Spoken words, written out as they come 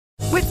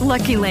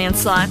Lucky Land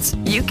Slots,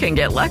 you can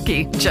get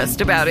lucky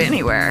just about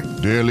anywhere.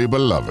 Dearly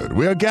beloved,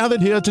 we are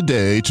gathered here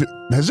today to...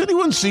 Has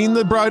anyone seen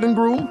the bride and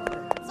groom?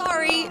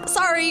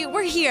 Sorry,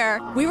 we're here.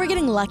 We were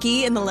getting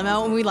lucky in the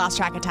limo and we lost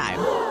track of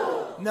time.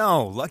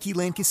 No, Lucky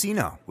Land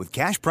Casino, with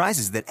cash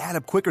prizes that add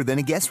up quicker than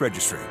a guest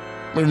registry.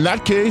 In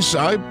that case,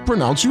 I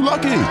pronounce you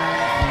lucky.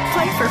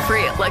 Play for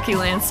free at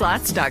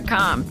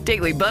LuckyLandSlots.com.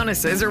 Daily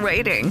bonuses are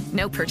waiting.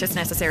 No purchase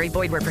necessary.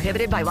 Void where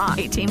prohibited by law.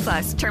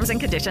 18+. Terms and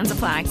conditions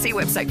apply. See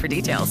website for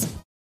details.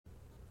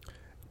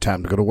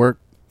 Time to go to work.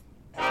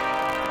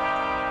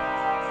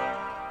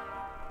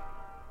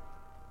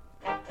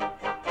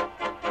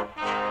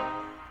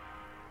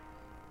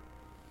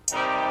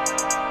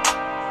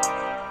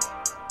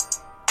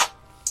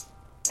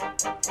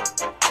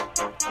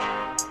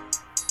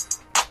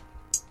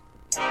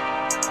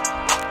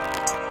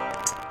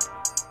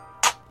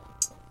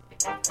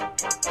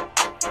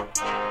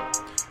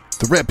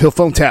 The Red Pill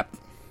Phone Tap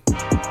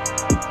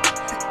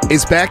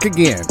is back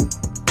again,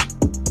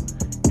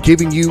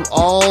 giving you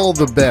all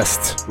the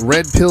best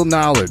red pill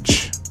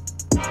knowledge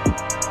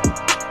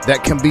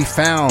that can be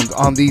found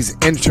on these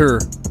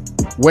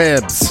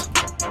interwebs.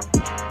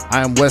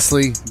 I am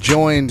Wesley,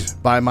 joined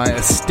by my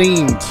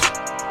esteemed,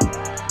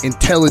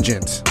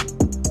 intelligent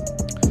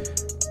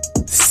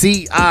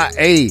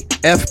CIA,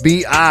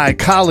 FBI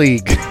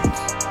colleague.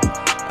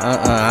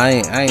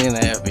 I ain't in the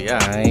FBI.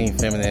 I ain't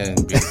feminine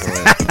and beautiful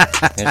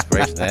and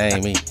inspiration. That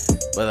ain't me.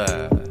 But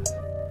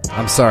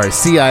I'm sorry,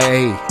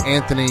 CIA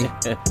Anthony.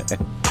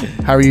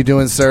 How are you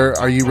doing, sir?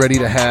 Are you ready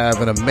to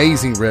have an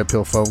amazing Red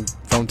Pill phone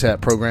tap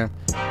program?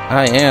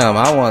 I am.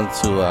 I want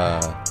to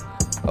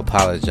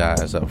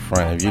apologize up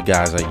front. If you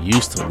guys are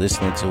used to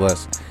listening to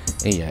us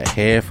in your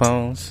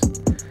headphones,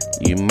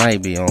 you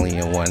might be only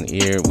in one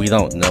ear. We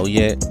don't know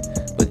yet,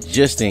 but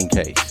just in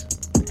case.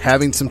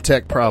 Having some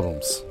tech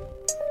problems.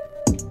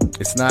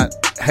 It's not,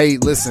 hey,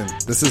 listen,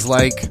 this is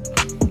like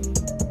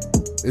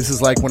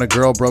when a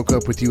girl broke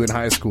up with you in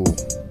high school.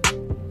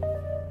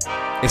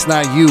 It's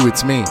not you,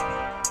 it's me.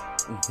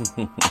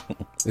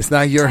 It's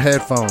not your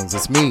headphones,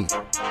 it's me.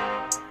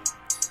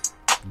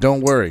 Don't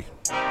worry.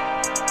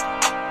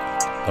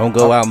 Don't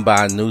go out and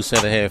buy a new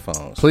set of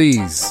headphones.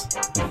 Please.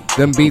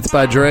 Them Beats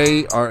by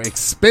Dre are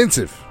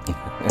expensive.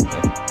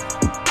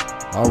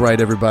 All right,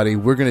 everybody.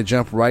 We're going to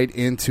jump right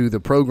into the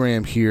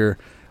program here.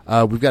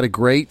 We've got a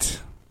great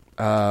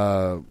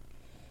podcast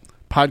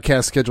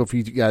scheduled for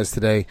you guys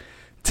today.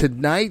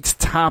 Tonight's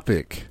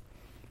topic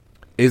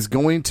is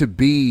going to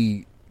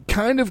be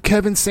kind of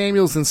Kevin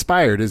Samuels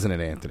inspired, isn't it,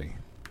 Anthony?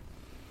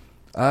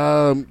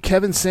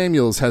 Kevin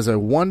Samuels has a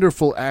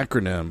wonderful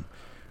acronym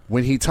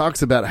when he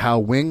talks about how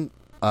when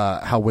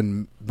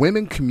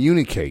women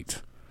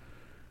communicate,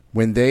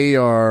 when they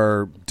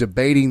are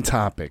debating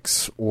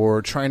topics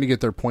or trying to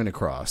get their point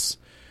across,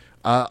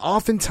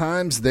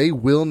 oftentimes they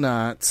will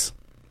not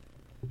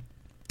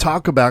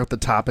talk about the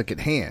topic at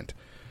hand.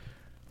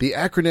 The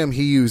acronym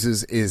he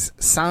uses is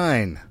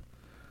sign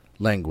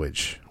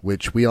language,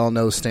 which we all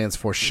know stands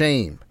for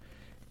shame,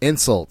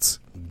 insults,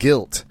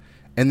 guilt,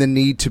 and the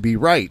need to be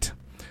right.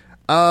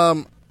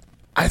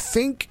 I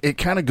think it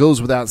kind of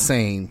goes without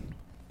saying.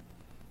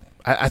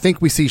 I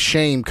think we see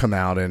shame come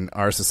out in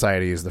our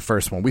society as the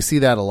first one. We see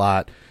that a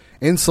lot.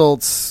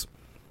 Insults,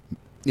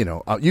 you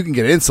can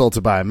get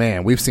insulted by a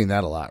man. We've seen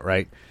that a lot,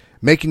 right?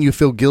 Making you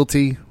feel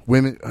guilty.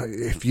 Women,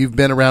 if you've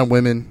been around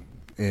women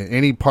in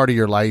any part of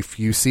your life,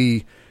 you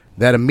see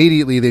that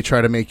immediately they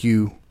try to make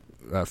you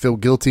feel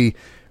guilty.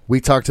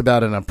 We talked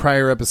about in a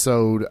prior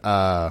episode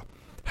how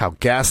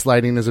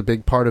gaslighting is a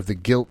big part of the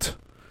guilt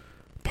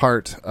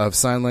part of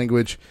sign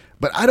language.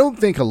 But I don't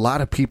think a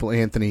lot of people,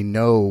 Anthony,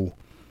 know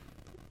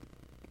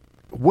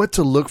what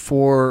to look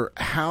for,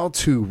 how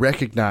to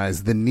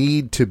recognize the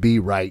need to be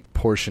right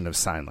portion of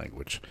sign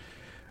language.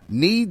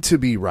 Need to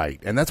be right.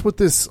 And that's what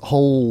this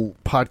whole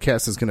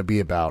podcast is going to be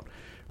about.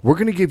 We're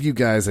going to give you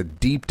guys a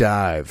deep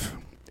dive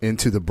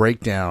into the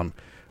breakdown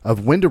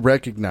of when to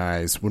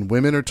recognize when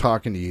women are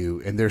talking to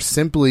you and they're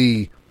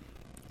simply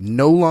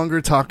no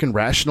longer talking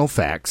rational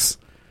facts.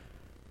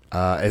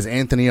 As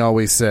Anthony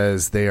always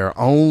says, they are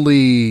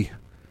only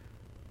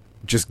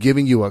just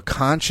giving you a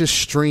conscious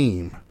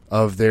stream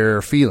of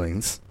their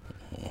feelings.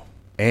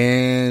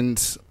 And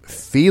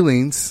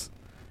feelings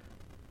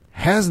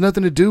has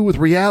nothing to do with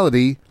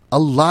reality a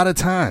lot of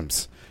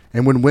times.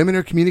 And when women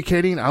are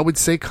communicating, I would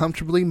say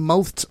comfortably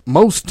most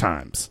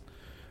times.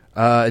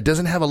 It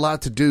doesn't have a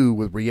lot to do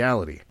with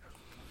reality.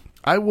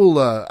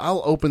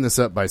 I'll open this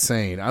up by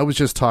saying I was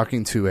just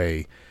talking to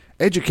a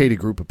educated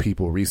group of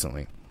people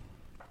recently.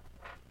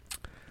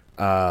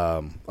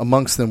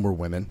 Amongst them were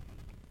women.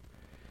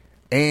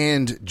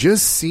 And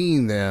just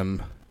seeing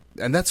them,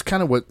 and that's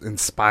kind of what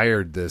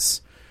inspired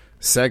this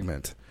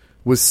segment,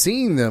 was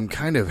seeing them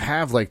kind of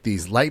have like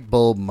these light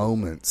bulb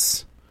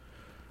moments.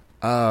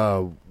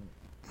 Guys,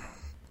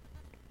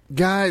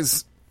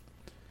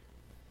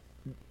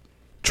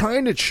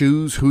 trying to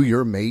choose who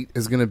your mate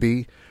is going to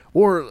be,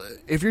 or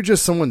if you're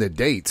just someone that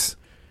dates,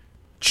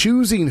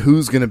 choosing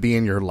who's going to be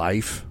in your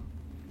life,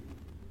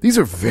 these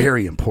are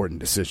very important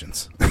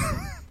decisions.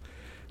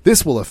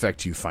 This will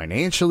affect you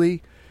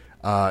financially.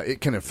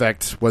 It can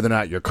affect whether or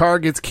not your car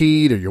gets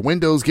keyed or your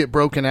windows get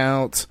broken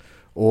out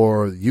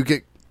or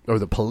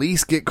the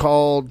police get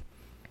called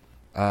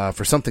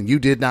for something you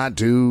did not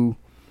do.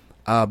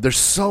 There's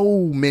so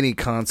many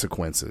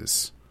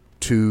consequences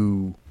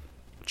to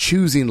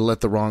choosing to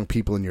let the wrong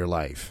people in your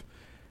life.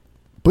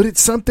 But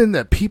it's something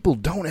that people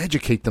don't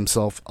educate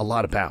themselves a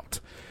lot about.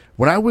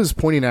 When I was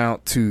pointing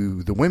out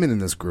to the women in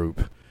this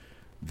group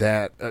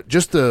that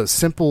just the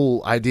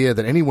simple idea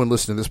that anyone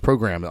listening to this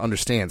program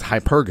understands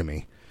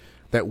hypergamy,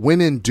 that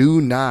women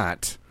do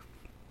not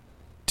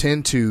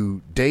tend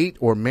to date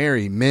or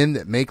marry men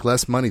that make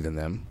less money than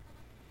them.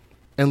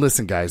 And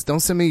listen, guys, don't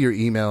send me your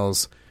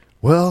emails.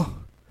 Well,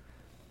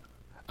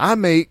 I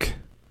make,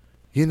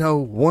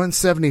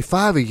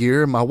 $175 a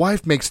year. My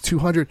wife makes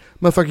 $200.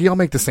 Motherfucker, y'all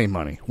make the same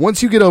money.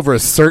 Once you get over a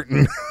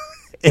certain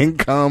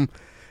income,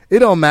 it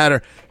don't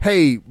matter.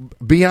 Hey,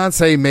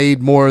 Beyonce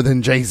made more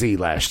than Jay-Z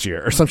last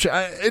year or some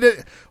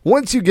shit.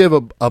 Once you give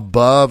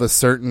above a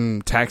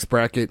certain tax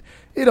bracket,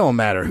 it don't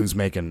matter who's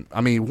making.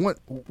 I mean, what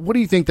do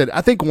you think that?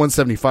 I think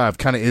 175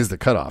 kind of is the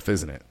cutoff,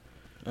 isn't it?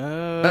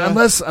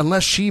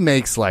 Unless she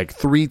makes like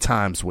 3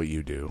 times what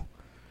you do,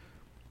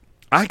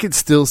 I could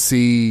still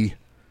see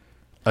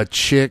a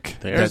chick.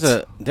 There's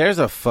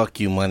a fuck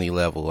you money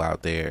level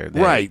out there,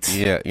 right?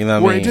 Yeah, you know what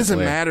I where mean. It doesn't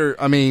matter.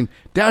 I mean,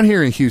 down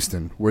here in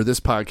Houston, where this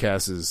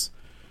podcast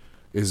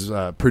is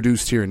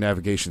produced here in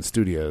Navigation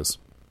Studios,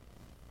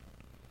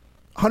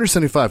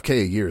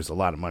 $175K a year is a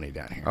lot of money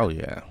down here. Oh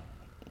yeah,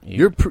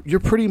 you're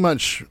pretty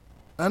much,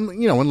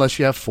 unless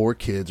you have 4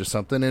 kids or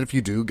something, and if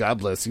you do, God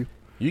bless you.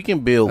 You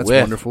can build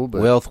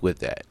wealth with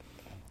that.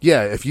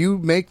 Yeah, if you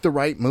make the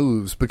right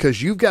moves,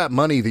 because you've got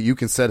money that you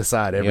can set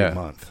aside every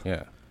month.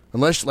 Yeah.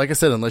 Unless, like I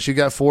said, unless you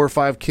got 4 or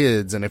 5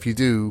 kids, and if you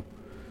do,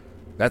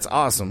 that's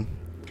awesome.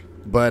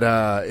 But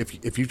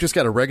if you've just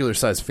got a regular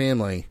sized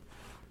family,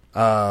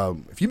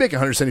 if you make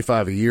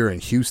 $175 a year in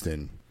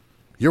Houston,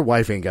 your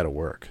wife ain't got to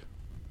work.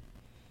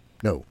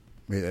 No,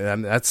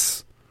 and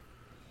that's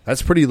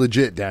pretty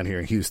legit down here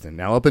in Houston.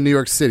 Now up in New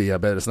York City, I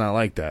bet it's not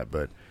like that,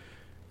 but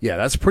yeah,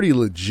 that's pretty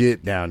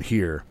legit down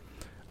here.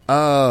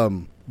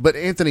 But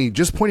Anthony,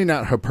 just pointing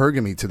out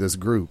hypergamy to this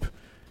group.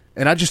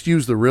 And I just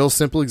used the real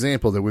simple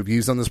example that we've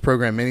used on this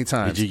program many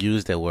times. Did you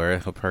use that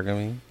word,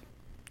 hypergamy?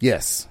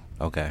 Yes.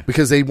 Okay.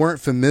 Because they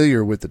weren't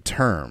familiar with the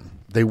term.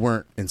 They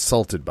weren't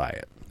insulted by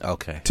it.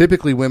 Okay.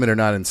 Typically, women are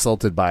not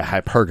insulted by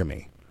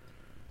hypergamy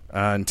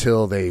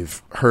until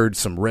they've heard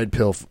some red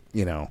pill,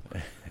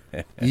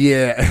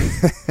 Yeah.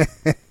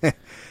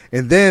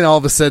 And then all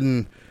of a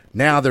sudden,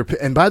 now they're...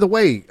 And by the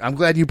way, I'm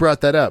glad you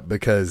brought that up,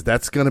 because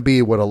that's going to be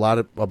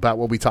about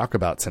what we talk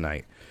about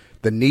tonight.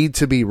 The need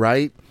to be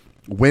right.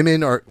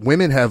 Women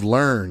have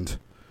learned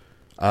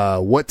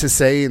what to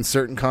say in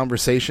certain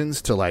conversations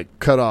to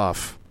cut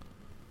off.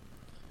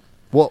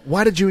 Well,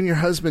 why did you and your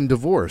husband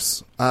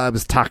divorce? It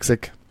was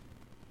toxic.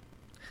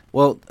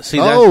 Well, see,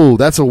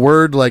 that's a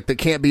word that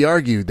can't be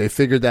argued. They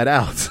figured that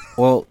out.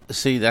 Well,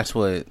 see, that's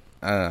what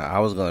I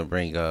was going to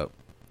bring up,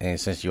 and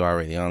since you're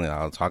already on it,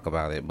 I'll talk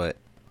about it. But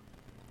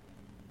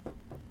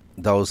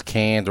those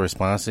canned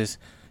responses,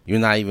 you're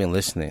not even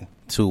listening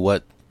to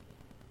what.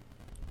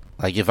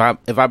 Like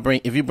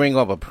if you bring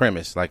up a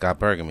premise like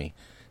hypergamy,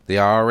 they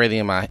already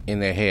in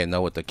their head know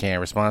what the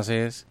canned response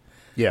is.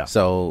 Yeah.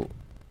 So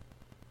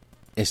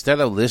instead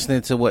of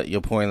listening to what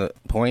your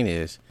point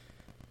is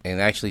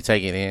and actually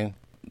take it in,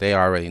 they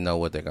already know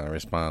what they're going to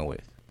respond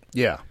with.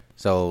 Yeah.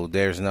 So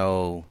there is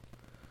no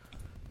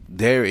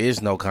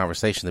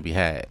conversation to be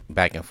had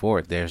back and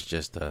forth. There's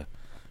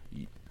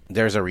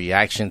a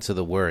reaction to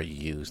the word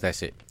you use.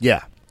 That's it.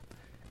 Yeah.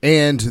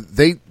 And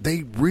they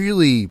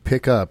really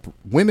pick up.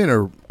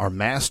 Women are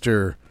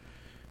master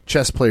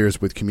chess players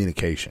with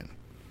communication.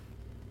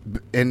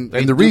 And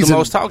They the do reason the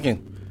most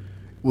talking.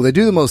 Well, they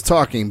do the most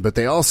talking, but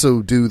they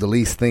also do the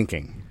least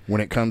thinking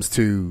when it comes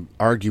to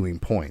arguing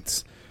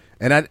points.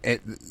 And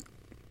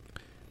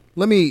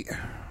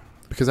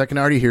because I can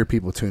already hear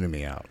people tuning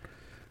me out.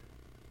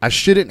 I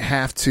shouldn't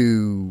have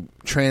to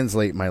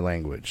translate my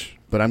language,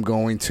 but I'm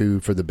going to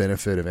for the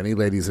benefit of any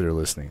ladies that are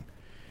listening.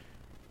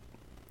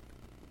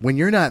 When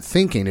you're not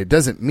thinking, it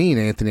doesn't mean,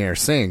 Anthony are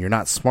saying, you're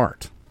not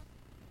smart.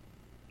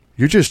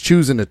 You're just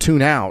choosing to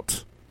tune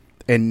out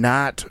and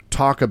not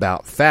talk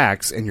about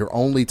facts, and you're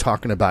only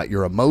talking about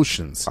your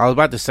emotions. I was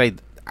about to say,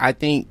 I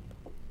think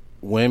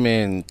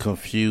women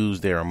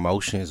confuse their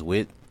emotions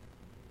with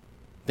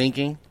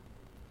thinking.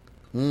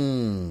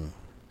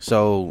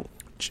 So,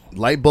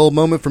 light bulb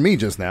moment for me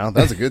just now.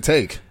 That's a good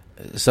take.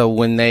 So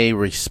when they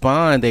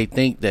respond, they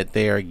think that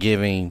they are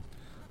giving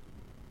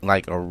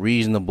a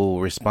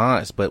reasonable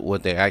response, but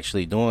what they're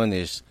actually doing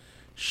is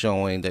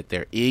showing that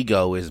their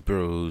ego is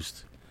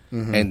bruised,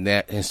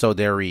 and so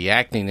they're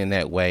reacting in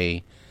that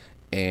way.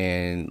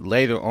 And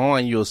later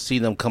on, you'll see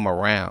them come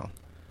around,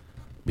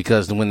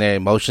 because when their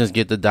emotions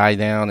get to die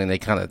down and they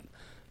kind of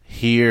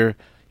hear,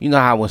 you know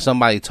how when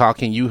somebody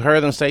talking, you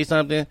heard them say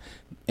something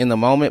in the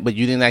moment, but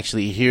you didn't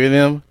actually hear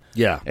them.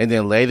 Yeah. And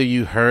then later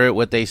you heard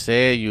what they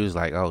said, you was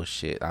like, oh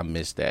shit, I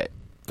missed that.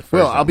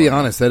 Well, I'll be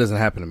honest, that doesn't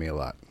happen to me a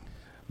lot.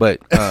 But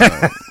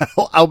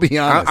I'll be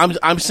honest.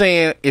 I'm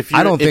saying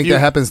I don't think that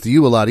happens to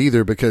you a lot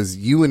either, because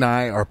you and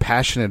I are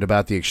passionate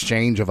about the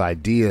exchange of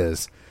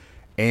ideas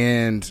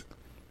and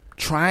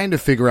trying to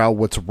figure out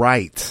what's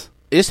right.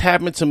 It's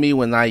happened to me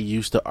when I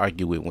used to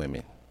argue with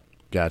women.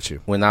 Got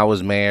you. When I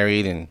was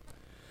married and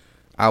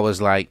I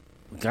was like,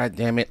 God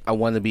damn it, I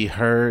want to be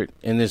heard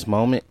in this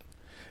moment.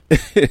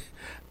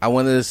 I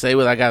wanted to say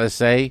what I got to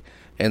say.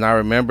 And I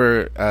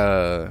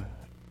remember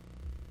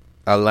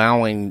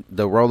allowing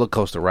the roller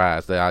coaster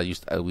rides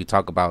that we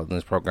talk about in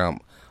this program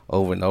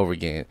over and over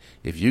again.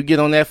 If you get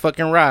on that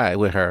fucking ride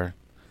with her,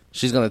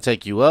 she's gonna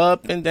take you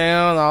up and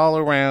down, all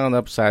around,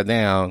 upside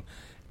down,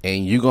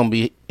 and you're gonna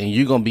be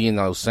in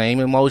those same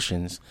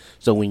emotions.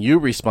 So when you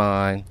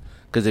respond,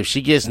 because if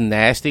she gets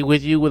nasty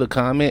with you with a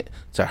comment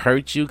to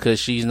hurt you, because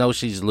she knows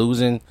she's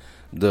losing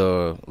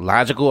the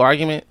logical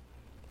argument,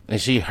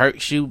 and she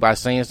hurts you by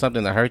saying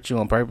something to hurt you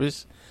on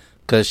purpose,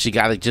 because she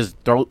got to just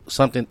throw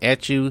something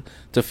at you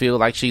to feel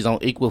like she's on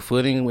equal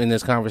footing in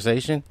this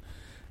conversation,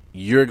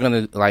 you're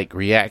going to, like,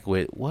 react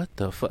with, what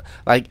the fuck?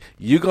 Like,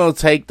 you're going to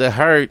take the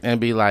hurt and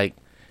be like,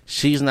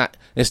 she's not,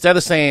 instead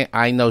of saying,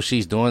 I know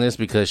she's doing this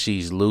because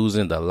she's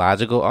losing the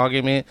logical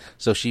argument,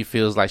 so she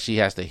feels like she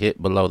has to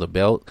hit below the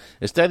belt.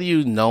 Instead of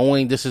you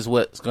knowing this is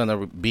what's going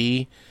to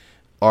be,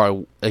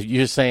 or if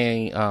you're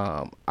saying,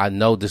 I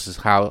know this is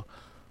how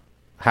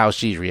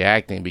she's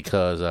reacting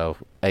because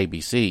of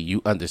ABC,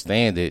 you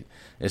understand it.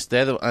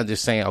 Instead of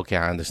just saying, okay,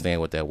 I understand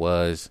what that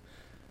was,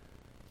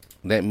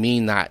 let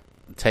me not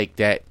take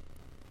that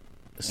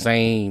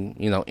same,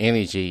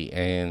 energy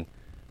and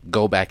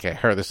go back at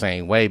her the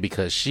same way,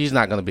 because she's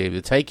not going to be able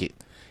to take it.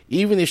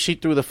 Even if she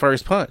threw the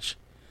first punch,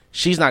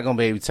 she's not going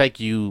to be able to take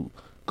you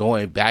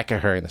going back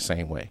at her in the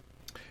same way.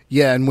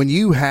 Yeah, and when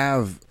you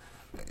have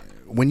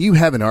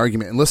an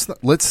argument, and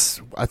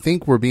let's I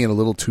think we're being a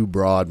little too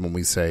broad when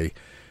we say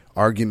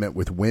argument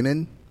with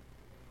women.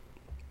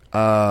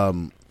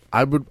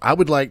 I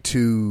would like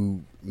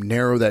to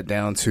narrow that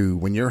down to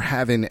when you're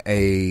having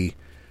a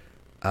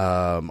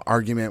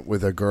argument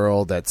with a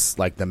girl that's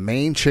like the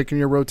main chick in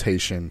your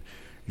rotation,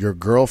 your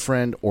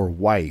girlfriend or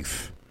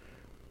wife.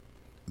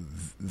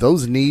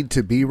 Those need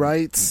to be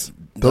rights.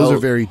 Those are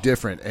very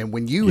different. And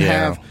when you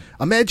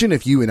imagine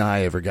if you and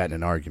I ever got in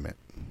an argument.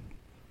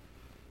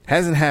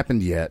 Hasn't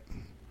happened yet.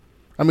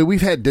 I mean,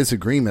 we've had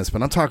disagreements,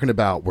 but I'm talking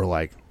about where,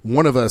 like,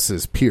 one of us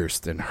is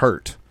pierced and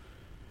hurt.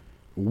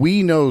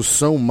 We know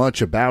so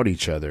much about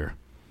each other.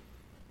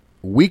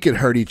 We could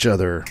hurt each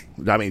other,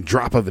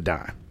 drop of a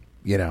dime,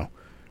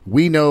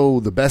 We know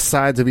the best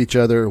sides of each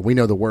other. We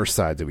know the worst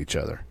sides of each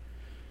other.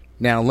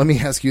 Now, let me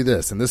ask you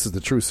this, and this is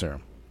the truth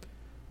serum.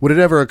 Would it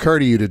ever occur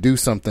to you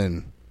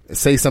to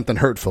say something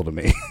hurtful to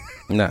me?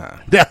 Nah.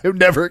 That would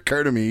never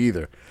occur to me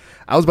either.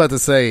 I was about to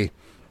say,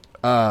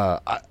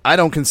 I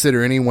don't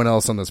consider anyone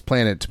else on this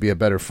planet to be a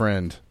better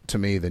friend to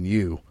me than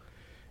you.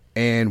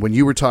 And when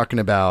you were talking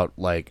about,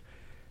 like,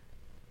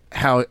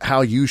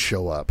 how you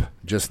show up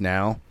just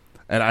now,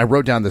 and I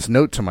wrote down this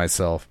note to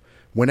myself,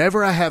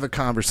 whenever I have a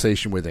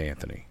conversation with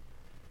Anthony,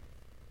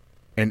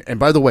 and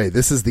by the way,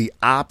 this is the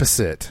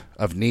opposite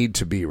of need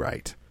to be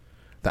right.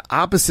 The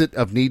opposite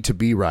of need to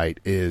be right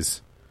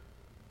is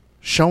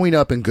showing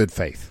up in good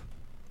faith.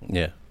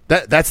 Yeah.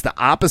 That's the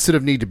opposite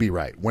of need to be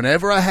right.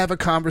 Whenever I have a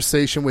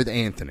conversation with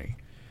Anthony,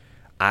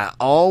 I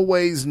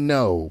always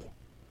know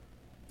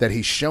that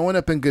he's showing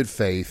up in good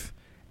faith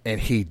and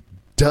he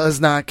does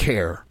not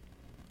care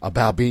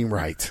about being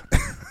right.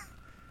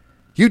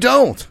 You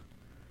don't.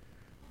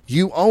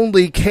 You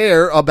only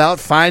care about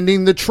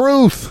finding the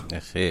truth.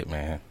 That's it,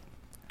 man.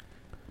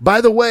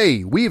 By the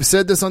way, we have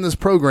said this on this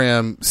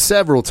program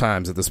several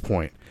times at this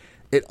point.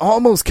 It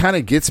almost kind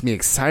of gets me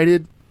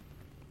excited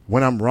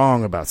when I'm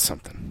wrong about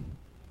something.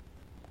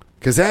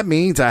 Because that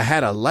means I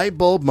had a light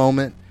bulb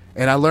moment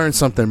and I learned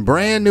something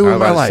brand new in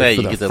my life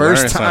for the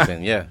first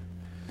time. Yeah.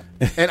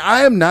 And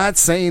I am not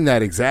saying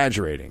that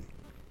exaggerating.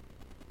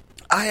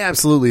 I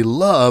absolutely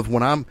love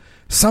when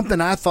something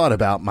I thought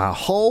about my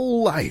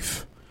whole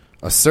life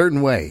a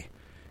certain way,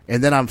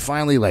 and then I'm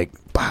finally like,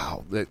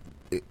 wow,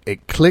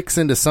 it clicks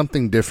into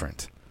something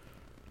different.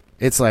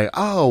 It's like,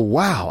 oh,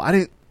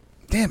 wow,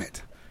 damn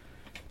it.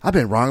 I've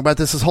been wrong about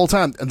this whole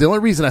time. And the only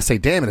reason I say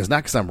damn it is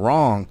not because I'm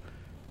wrong.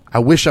 I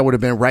wish I would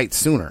have been right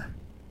sooner.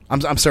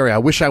 I'm sorry. I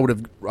wish I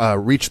would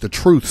have reached the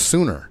truth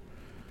sooner.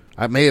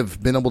 It may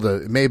have been able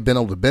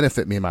to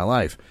benefit me in my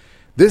life.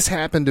 This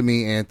happened to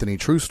me, Anthony,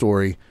 true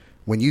story,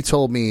 when you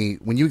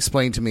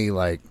explained to me,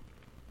 like,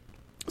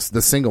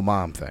 the single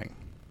mom thing.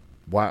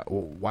 Why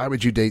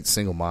would you date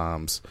single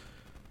moms?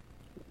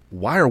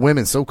 Why are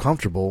women so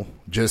comfortable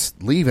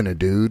just leaving a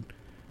dude,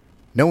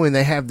 knowing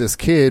they have this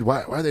kid?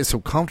 Why are they so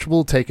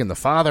comfortable taking the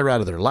father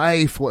out of their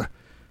life?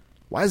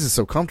 Why is it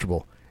so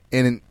comfortable?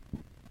 And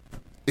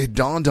it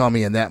dawned on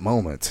me in that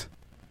moment,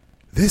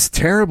 this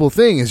terrible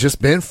thing has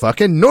just been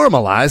fucking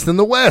normalized in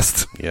the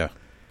West. Yeah.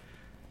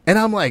 And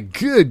I'm like,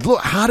 good,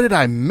 look, how did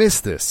I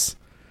miss this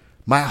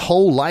my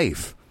whole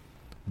life?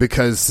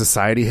 Because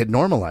society had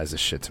normalized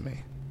this shit to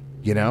me,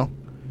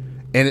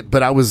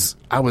 But I was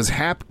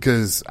happy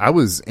because I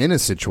was in a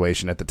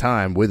situation at the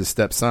time with a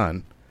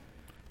stepson,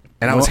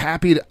 and I was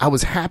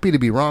happy to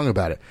be wrong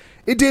about it.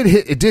 It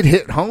did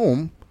hit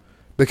home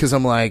because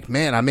I'm like,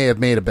 man, I may have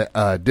made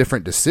a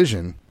different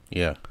decision.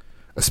 Yeah.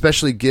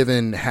 Especially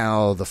given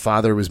how the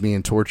father was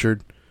being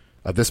tortured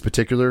of this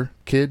particular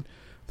kid.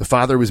 The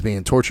father was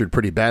being tortured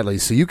pretty badly,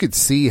 so you could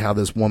see how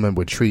this woman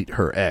would treat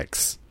her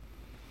ex.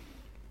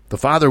 The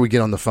father would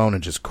get on the phone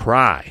and just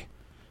cry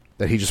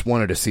that he just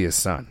wanted to see his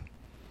son.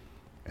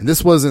 And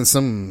this wasn't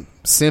some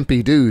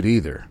simpy dude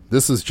either.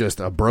 This is just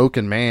a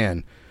broken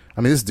man.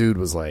 I mean, this dude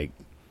was like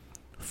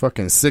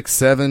fucking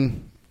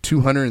 6'7",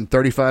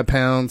 235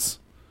 pounds.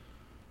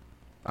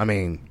 I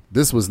mean,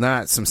 this was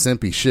not some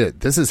simpy shit.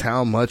 This is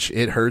how much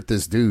it hurt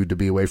this dude to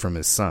be away from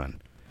his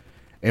son.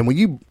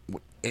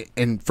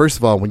 And first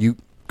of all, when you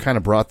kind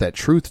of brought that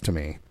truth to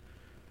me,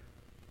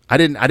 I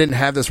didn't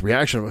have this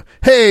reaction of,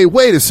 hey,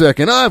 wait a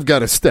second, I've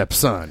got a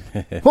stepson.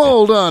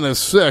 Hold on a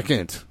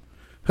second.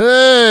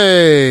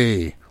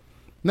 Hey.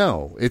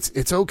 No,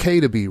 it's okay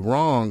to be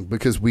wrong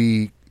because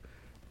when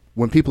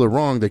people are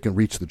wrong, they can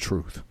reach the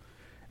truth.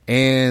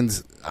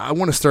 And I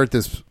want to start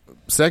this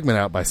segment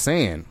out by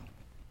saying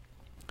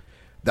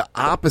the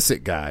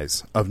opposite,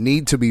 guys, of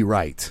need to be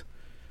right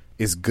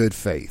is good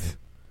faith.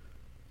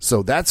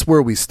 So that's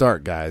where we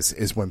start, guys,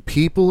 is when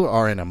people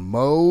are in a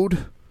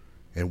mode,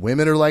 and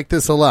women are like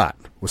this a lot,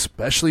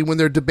 especially when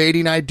they're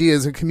debating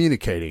ideas and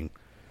communicating.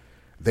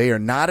 They are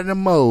not in a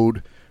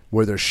mode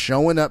where they're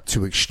showing up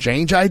to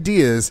exchange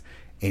ideas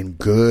in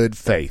good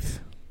faith.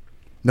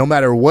 No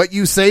matter what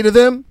you say to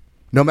them,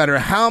 no matter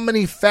how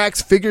many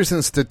facts, figures,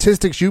 and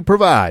statistics you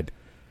provide,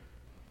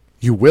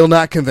 you will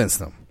not convince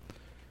them.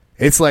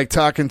 It's like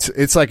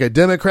a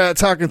Democrat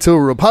talking to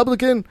a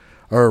Republican,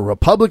 or a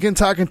Republican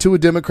talking to a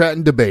Democrat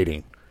and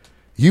debating.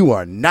 You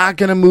are not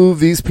going to move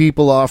these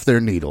people off their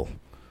needle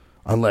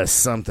unless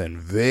something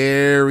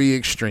very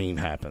extreme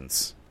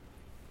happens.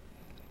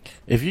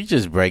 If you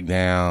just break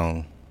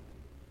down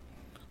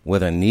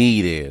what a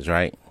need is,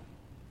 right?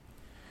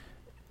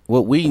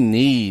 What we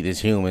need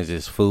as humans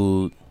is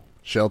food,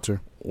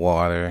 shelter,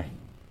 water,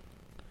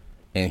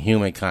 and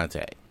human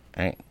contact,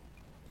 right?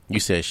 You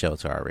said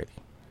shelter already.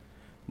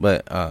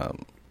 But,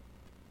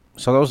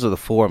 so those are the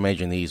four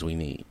major needs we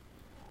need.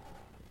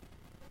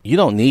 You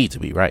don't need to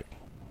be right.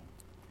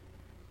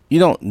 You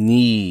don't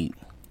need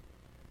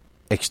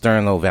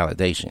external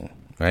validation,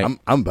 right?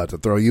 I'm about to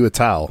throw you a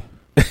towel.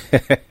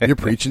 You're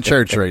preaching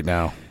church right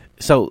now.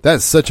 So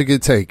that's such a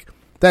good take.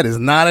 That is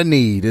not a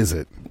need, is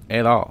it?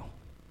 At all.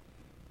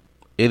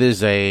 It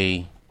is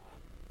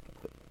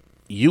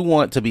you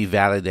want to be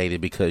validated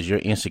because you're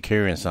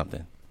insecure in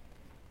something.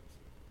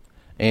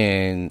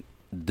 And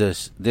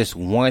this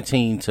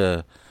wanting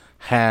to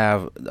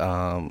have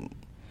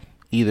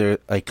either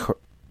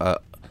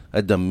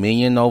a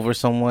dominion over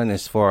someone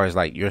as far as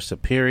like your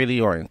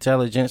superiority or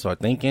intelligence or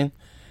thinking,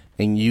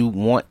 and you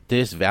want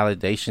this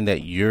validation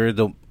that you're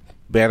the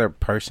better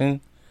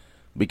person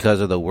because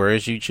of the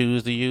words you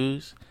choose to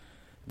use,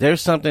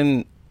 there's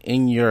something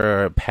in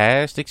your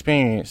past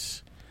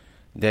experience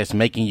that's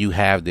making you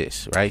have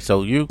this, right?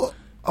 So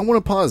I want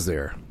to pause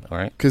there, all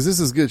right? Because this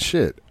is good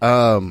shit.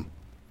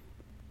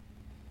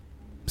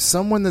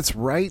 Someone that's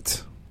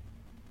right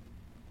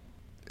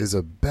is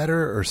a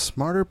better or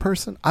smarter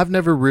person. I've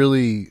never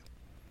really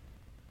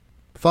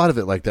thought of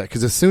it like that,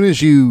 because as soon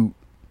as you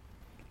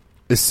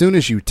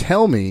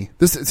tell me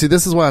this,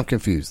 this is why I'm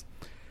confused.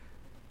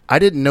 I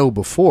didn't know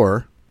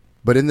before,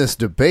 but in this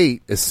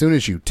debate, as soon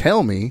as you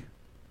tell me,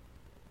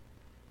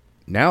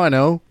 now I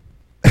know.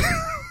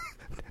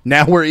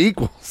 Now we're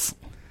equals.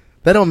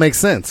 That don't make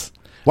sense.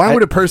 Why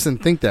would a person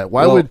think that?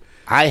 Why would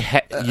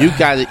you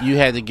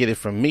had to get it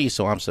from me,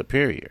 so I'm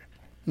superior.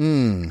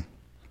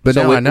 But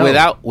so now I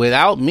know.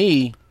 Without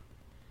me,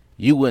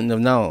 you wouldn't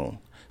have known.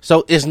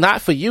 So it's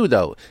not for you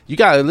though. You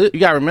gotta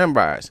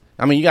remember.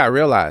 You gotta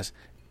realize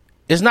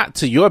it's not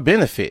to your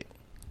benefit.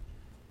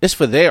 It's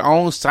for their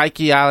own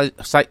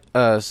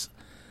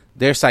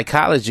their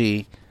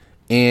psychology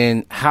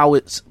and how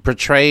it's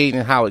portrayed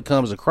and how it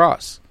comes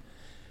across.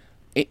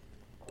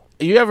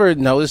 You ever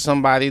notice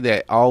somebody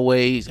that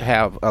always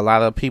have a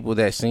lot of people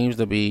that seems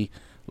to be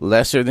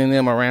lesser than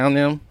them around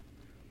them?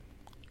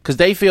 Because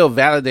they feel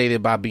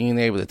validated by being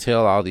able to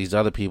tell all these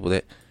other people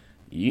that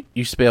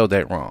you spelled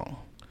that wrong.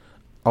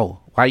 Oh,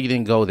 why you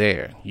didn't go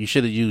there? You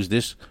should have used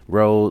this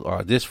road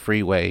or this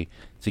freeway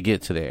to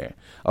get to there.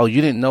 Oh,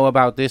 you didn't know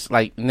about this?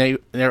 Like,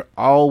 they're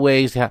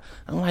always I'm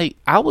like,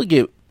 I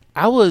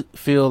would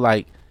feel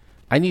like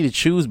I need to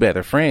choose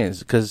better friends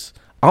because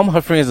all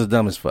my friends are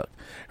dumb as fuck.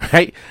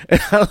 Right?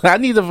 I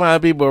need to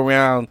find people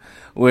around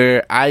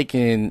where I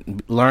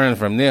can learn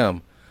from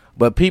them.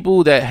 But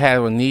people that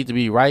have a need to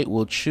be right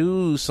will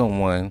choose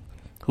someone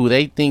who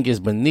they think is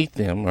beneath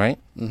them, right?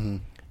 Mm-hmm.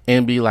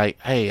 And be like,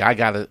 hey,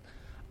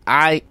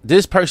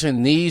 this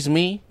person needs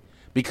me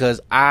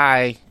because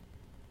I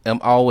am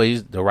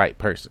always the right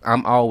person.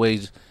 I'm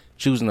always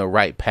choosing the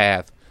right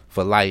path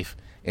for life,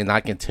 and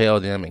I can tell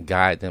them and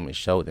guide them and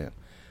show them.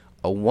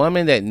 A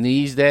woman that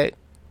needs that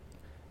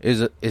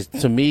is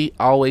to me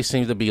always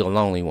seems to be a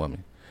lonely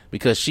woman,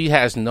 because she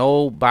has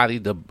nobody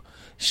to.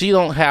 She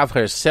don't have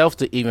herself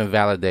to even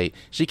validate.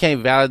 She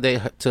can't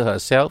validate to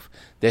herself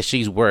that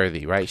she's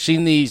worthy, right? She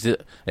needs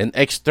an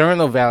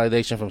external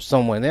validation from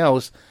someone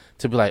else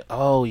to be like,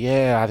 oh,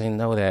 yeah, I didn't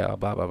know that,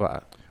 blah, blah,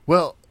 blah.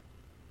 Well,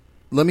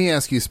 let me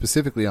ask you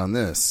specifically on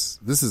this.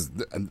 This is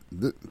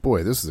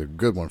a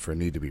good one for a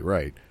need to be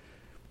right.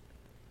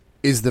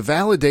 Is the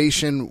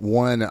validation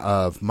one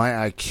of my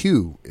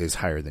IQ is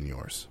higher than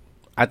yours?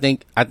 I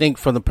think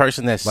for the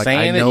person that's like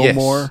saying I know it, yes.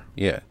 more?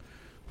 Yeah.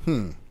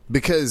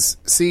 Because,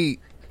 see,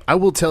 I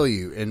will tell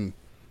you, and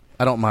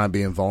I don't mind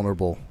being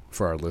vulnerable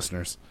for our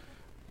listeners,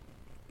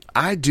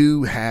 I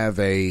do have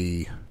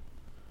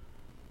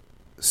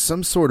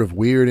some sort of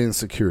weird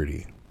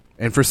insecurity.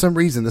 And for some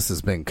reason, this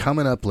has been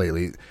coming up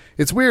lately.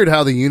 It's weird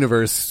how the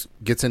universe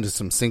gets into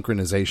some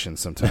synchronization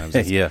sometimes.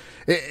 Yeah.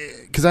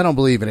 Because I don't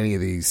believe in any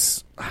of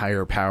these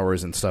higher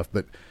powers and stuff,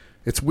 but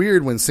it's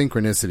weird when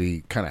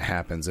synchronicity kind of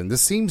happens. And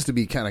this seems to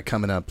be kind of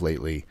coming up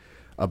lately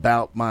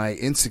about my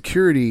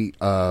insecurity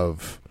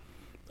of,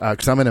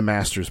 because I'm in a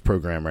master's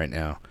program right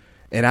now,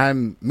 and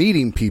I'm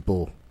meeting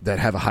people that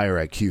have a higher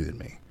IQ than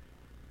me.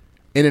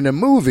 And in a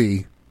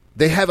movie,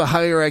 they have a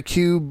higher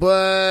IQ,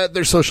 but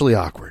they're socially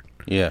awkward.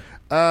 Yeah.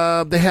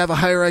 They have a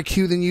higher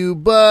IQ than you,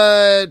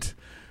 but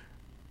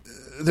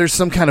there's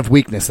some kind of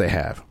weakness they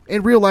have.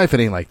 In real life, it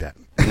ain't like that.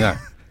 Yeah.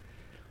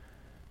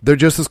 They're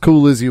just as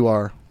cool as you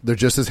are. They're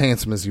just as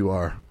handsome as you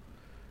are.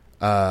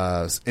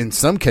 In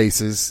some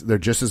cases, they're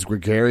just as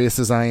gregarious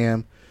as I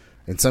am.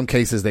 In some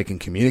cases, they can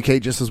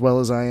communicate just as well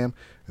as I am.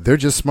 They're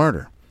just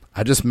smarter.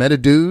 I just met a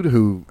dude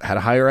who had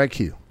a higher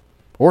IQ.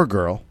 Or a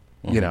girl,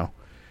 you know.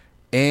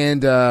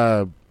 And,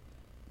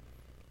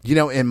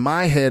 in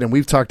my head, and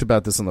we've talked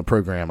about this on the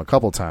program a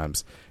couple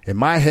times, in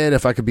my head,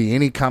 if I could be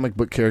any comic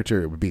book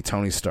character, it would be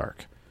Tony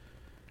Stark.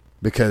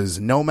 Because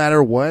no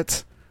matter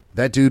what,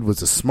 that dude was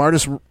the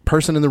smartest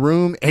person in the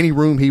room, any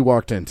room he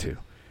walked into.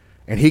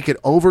 And he could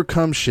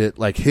overcome shit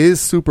like his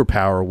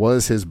superpower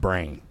was his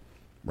brain,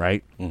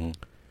 right? Mm-hmm.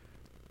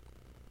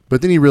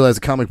 But then he realized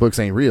the comic books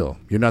ain't real.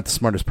 You're not the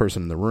smartest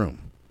person in the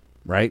room,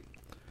 right?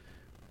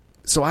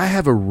 So I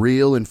have a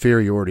real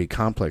inferiority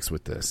complex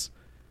with this.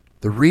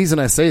 The reason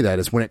I say that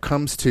is when it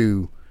comes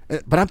to,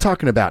 but I'm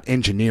talking about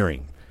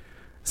engineering,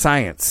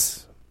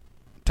 science,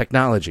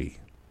 technology,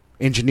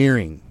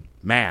 engineering,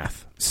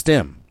 math,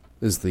 STEM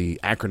is the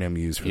acronym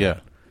used for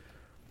that.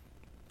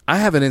 I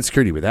have an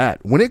insecurity with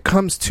that. When it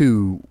comes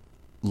to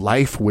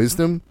life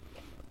wisdom,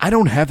 I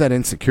don't have that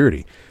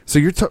insecurity. So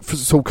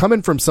so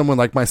coming from someone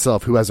like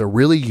myself who has a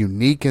really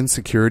unique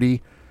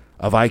insecurity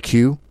of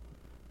IQ,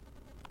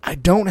 I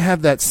don't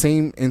have that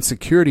same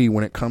insecurity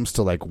when it comes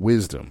to like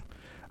wisdom.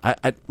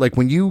 I like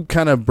when you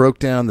kind of broke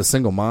down the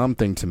single mom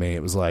thing to me,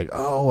 it was like,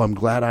 oh, I'm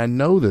glad I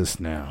know this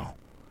now.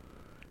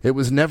 It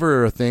was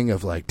never a thing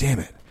of like, damn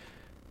it,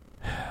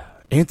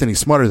 Anthony's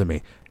smarter than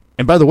me.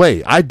 And by the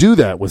way, I do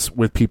that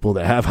with people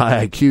that have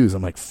high IQs.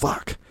 I'm like,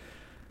 fuck,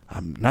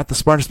 I'm not the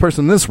smartest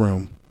person in this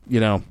room,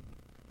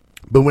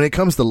 But when it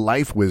comes to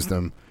life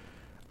wisdom,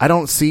 I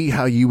don't see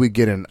how you would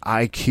get an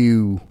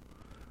IQ,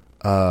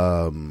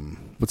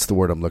 what's the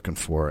word I'm looking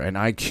for? An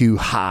IQ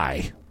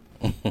high.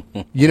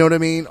 You know what I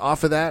mean?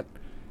 Off of that.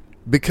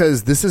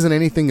 Because this isn't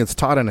anything that's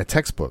taught in a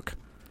textbook.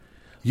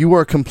 You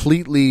are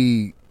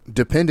completely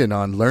dependent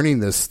on learning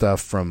this stuff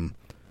from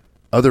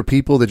other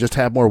people that just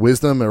have more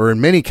wisdom, or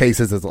in many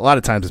cases, a lot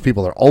of times, it's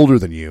people that are older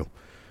than you.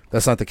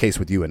 That's not the case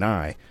with you and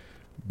I.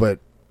 But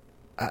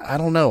I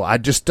don't know. I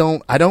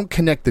don't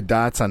connect the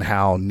dots on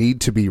how need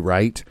to be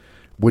right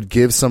would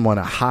give someone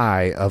a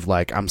high of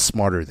like, I'm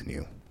smarter than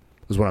you,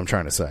 is what I'm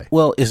trying to say.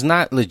 Well, it's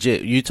not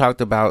legit. You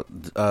talked about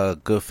a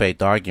good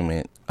faith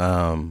argument.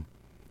 Someone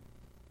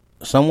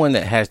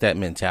that has that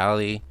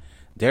mentality,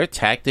 their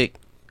tactic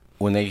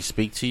when they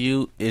speak to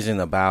you isn't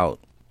about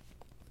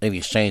an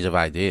exchange of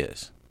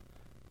ideas.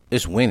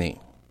 It's winning.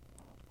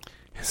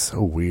 It's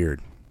so weird.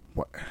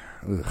 What?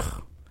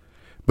 Ugh.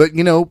 But,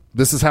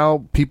 this is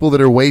how people that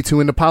are way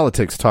too into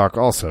politics talk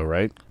also,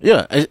 right?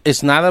 Yeah,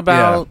 it's not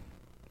about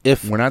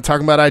if... We're not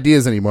talking about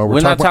ideas anymore.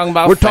 We're not talking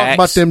about We're facts. talking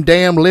about them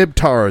damn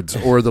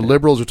libtards or the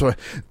liberals.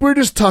 We're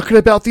just talking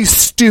about these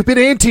stupid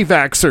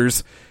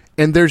anti-vaxxers.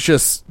 And there's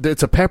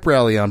it's a pep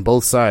rally on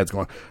both sides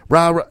going,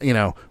 rah,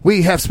 rah,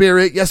 we have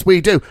spirit. Yes,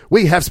 we do.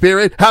 We have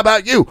spirit. How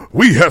about you?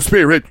 We have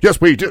spirit.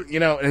 Yes, we do.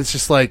 And it's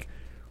just like,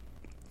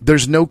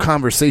 there's no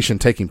conversation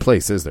taking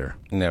place, is there?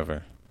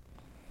 Never.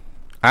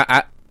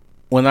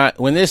 When I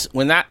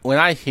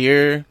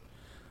hear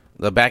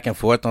the back and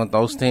forth on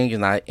those things,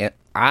 and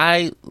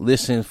I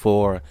listen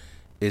for,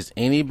 is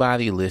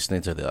anybody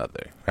listening to the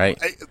other, right?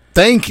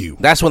 Thank you.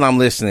 That's what I'm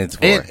listening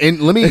for.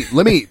 And let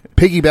me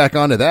piggyback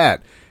onto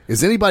that.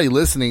 Is anybody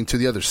listening to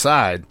the other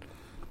side?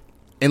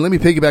 And let me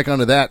piggyback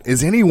onto that.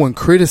 Is anyone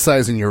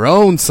criticizing your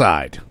own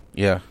side?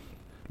 Yeah.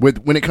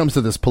 When it comes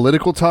to this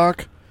political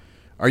talk,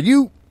 are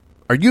you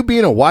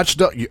being a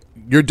watchdog?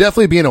 You're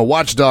definitely being a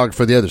watchdog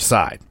for the other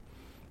side.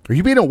 Are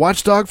you being a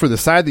watchdog for the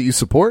side that you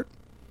support?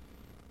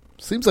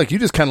 seems like you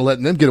just kind of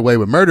letting them get away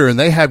with murder, and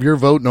they have your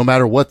vote no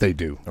matter what they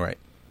do. Right.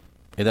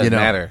 It doesn't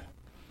matter.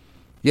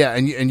 Yeah,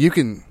 and you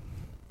can.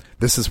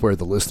 This is where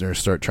the listeners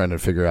start trying to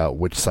figure out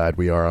which side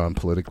we are on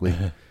politically.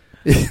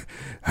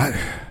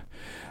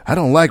 I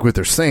don't like what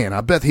they're saying.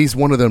 I bet he's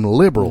one of them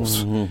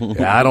liberals.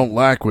 Yeah, I don't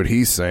like what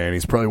he's saying.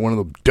 He's probably one of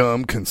the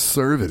dumb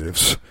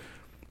conservatives.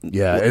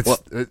 Yeah,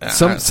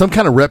 some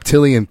kind of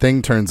reptilian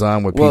thing turns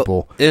on with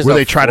people where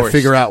they try to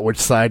figure out which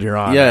side you're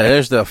on. Yeah,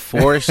 there's the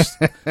force.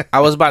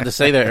 I was about to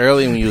say that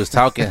earlier when you was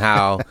talking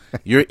how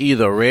you're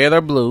either red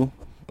or blue,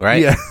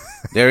 right? Yeah.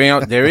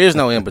 There is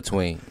no in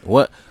between.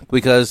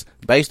 Because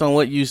based on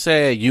what you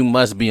said, you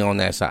must be on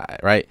that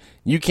side, right?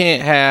 You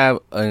can't have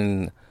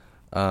an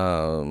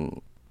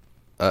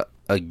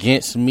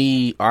against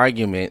me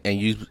argument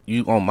and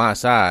you on my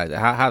side.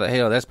 How the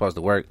hell that's supposed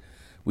to work?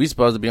 We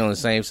supposed to be on the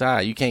same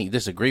side. You can't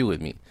disagree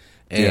with me.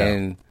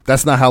 And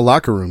that's not how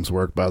locker rooms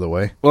work, by the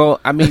way. Well,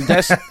 I mean,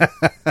 that's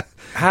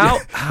how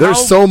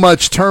there's so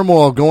much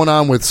turmoil going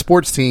on with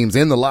sports teams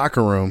in the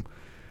locker room.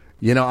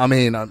 You know, I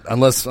mean,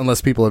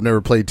 unless people have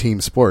never played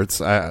team sports,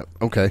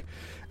 okay.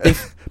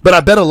 But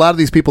I bet a lot of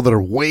these people that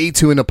are way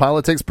too into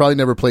politics probably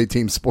never played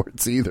team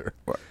sports either.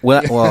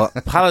 Well,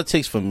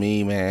 politics for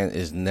me, man,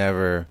 is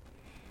never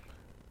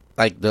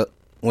like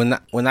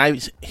when I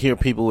hear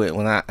people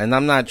and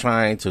I'm not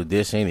trying to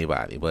diss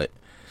anybody, but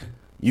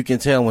you can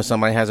tell when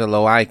somebody has a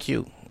low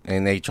IQ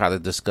and they try to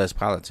discuss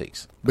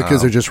politics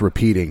because they're just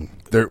repeating.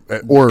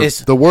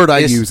 The word I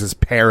use is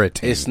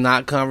parroting. It's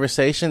not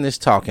conversation. It's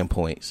talking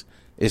points.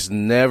 It's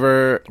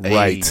never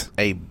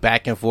a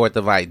back and forth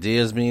of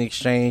ideas being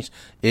exchanged.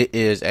 It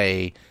is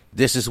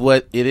this is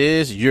what it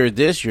is. You're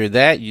this, you're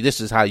that.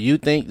 This is how you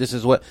think. This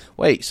is what.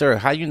 Wait, sir,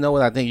 how you know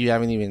what I think? You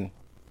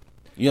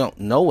don't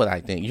know what I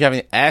think. You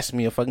haven't asked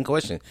me a fucking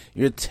question.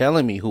 You're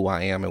telling me who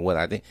I am and what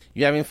I think.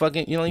 You haven't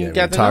fucking, you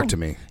got to talk to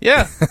me.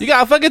 Yeah, you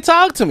got to fucking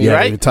talk to me,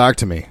 right? You talk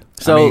to me.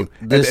 So,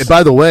 and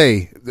by the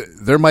way,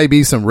 there might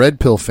be some Red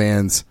Pill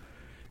fans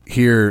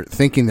here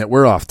thinking that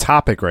we're off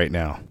topic right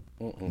now.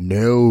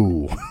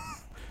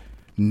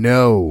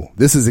 No,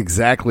 this is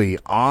exactly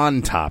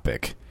on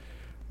topic.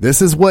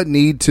 This is what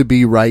need to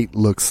be right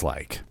looks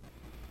like.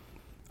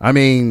 I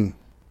mean,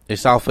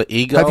 it's all for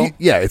ego.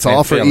 It's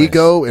all for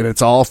ego, and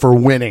it's all for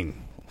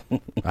winning.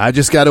 I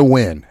just got to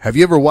win. Have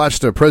you ever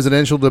watched a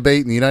presidential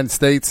debate in the United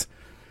States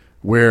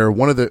where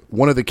one of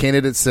the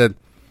candidates said,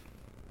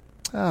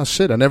 "Oh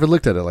shit, I never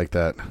looked at it like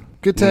that.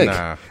 Good take."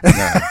 Nah.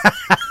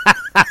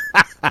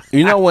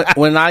 You know what?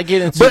 When I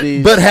get into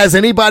these, but has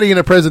anybody in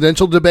a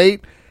presidential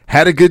debate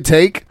had a good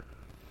take?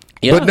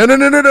 Yeah. But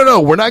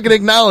no. We're not going to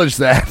acknowledge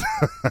that.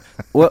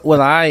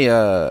 when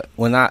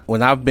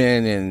I've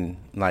been in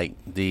like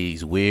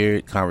these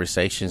weird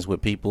conversations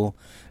with people,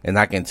 and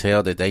I can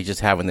tell that they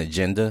just have an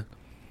agenda.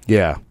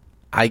 Yeah,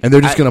 and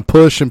they're just going to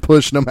push and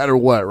push no matter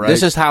what. Right.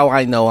 This is how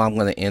I know I'm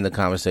going to end the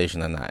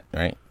conversation or not.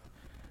 Right?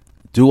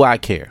 Do I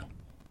care?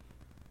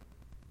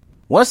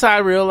 Once I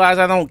realize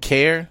I don't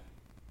care,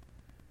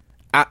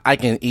 I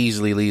can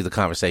easily leave the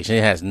conversation.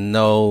 I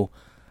don't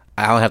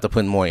have to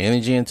put more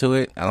energy into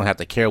it. I don't have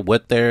to care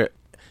what their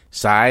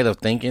side of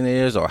thinking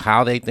is or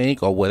how they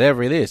think or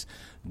whatever it is.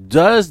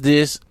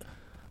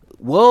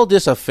 Will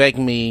this affect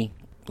me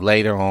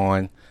later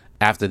on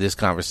after this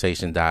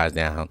conversation dies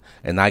down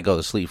and I go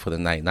to sleep for the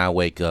night and I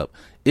wake up?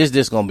 Is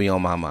this going to be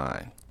on my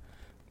mind?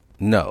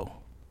 No.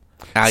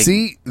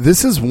 See,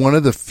 this is one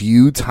of the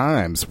few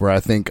times where I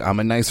think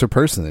I'm a nicer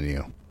person than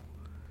you.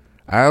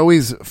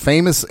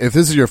 if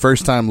this is your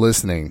first time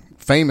listening,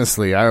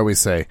 famously, I always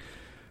say,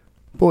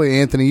 boy,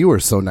 Anthony, you are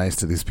so nice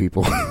to these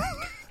people.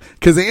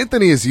 Because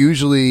Anthony is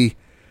usually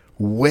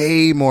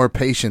way more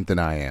patient than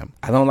I am.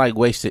 I don't like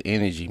wasted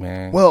energy,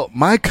 man. Well,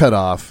 my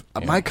cutoff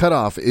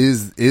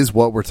is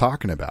what we're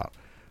talking about.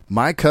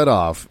 My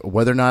cutoff,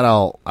 whether or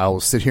not I'll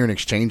sit here and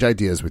exchange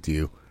ideas with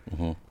you,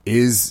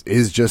 is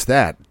just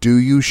that. Do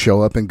you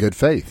show up in good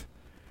faith?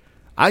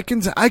 I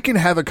can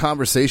have a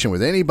conversation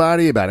with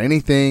anybody about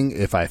anything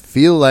if I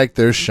feel like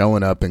they're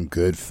showing up in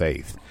good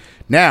faith.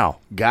 Now,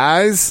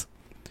 guys,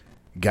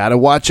 got to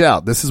watch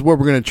out. This is what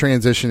we're going to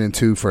transition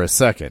into for a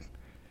second.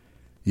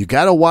 You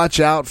got to watch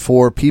out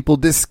for people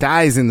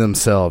disguising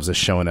themselves as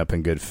showing up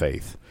in good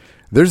faith.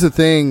 There's a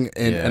thing,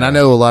 and I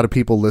know a lot of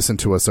people listen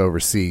to us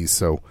overseas,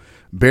 so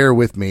bear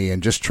with me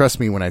and just trust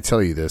me when I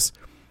tell you this.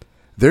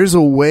 There's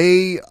a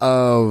way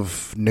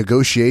of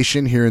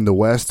negotiation here in the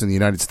West, in the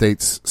United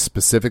States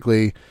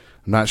specifically.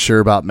 I'm not sure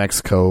about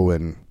Mexico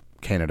and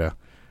Canada,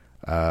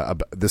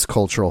 about this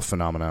cultural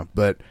phenomena,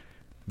 but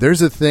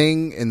there's a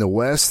thing in the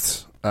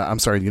West,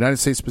 the United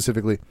States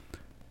specifically,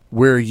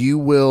 where you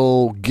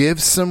will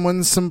give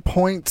someone some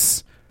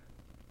points,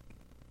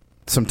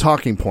 some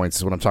talking points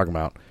is what I'm talking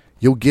about.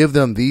 You'll give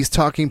them these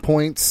talking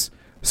points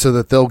so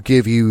that they'll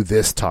give you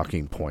this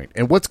talking point.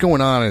 And what's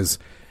going on is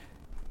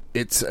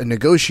it's a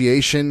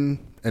negotiation,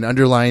 an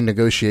underlying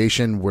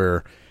negotiation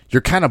where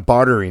you're kind of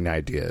bartering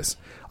ideas.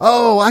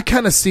 Oh, I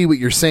kind of see what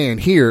you're saying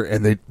here,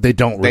 and they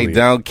don't really. They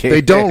don't care.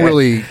 They don't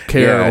really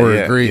care or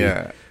agree.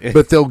 Yeah.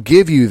 but they'll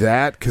give you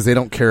that because they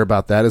don't care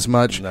about that as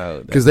much.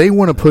 No, because they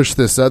want to push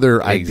this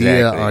other idea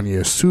Exactly. on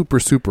you super,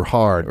 super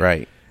hard.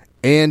 Right.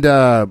 And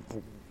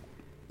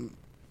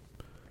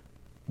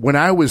when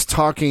I was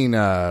talking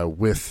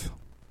with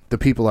the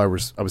people I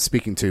was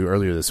speaking to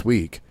earlier this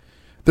week,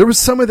 there was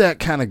some of that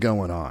kind of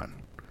going on.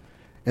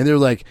 And they're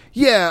like,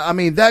 yeah, I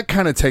mean, that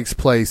kind of takes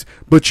place,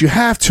 but you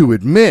have to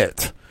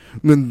admit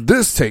when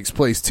this takes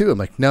place too. I'm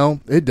like, no,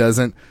 it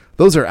doesn't.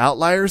 Those are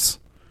outliers.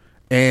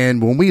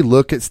 And when we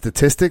look at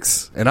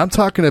statistics, and I'm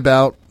talking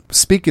about,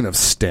 speaking of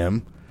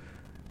STEM,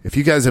 if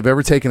you guys have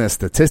ever taken a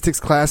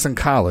statistics class in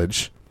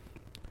college,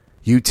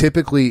 you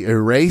typically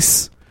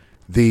erase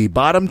the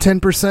bottom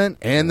 10%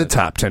 and the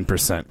top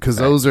 10% because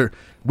those are,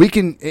 we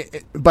can,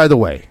 by the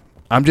way,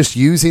 I'm just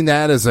using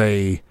that as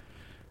a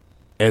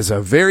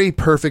very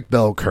perfect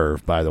bell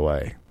curve, by the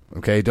way.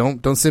 Okay,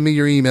 don't send me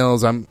your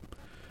emails. I'm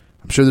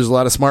sure there's a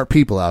lot of smart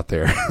people out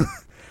there.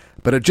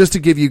 But just to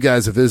give you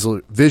guys a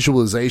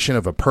visualization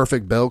of a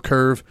perfect bell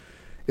curve,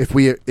 if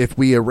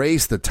we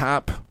erase the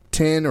top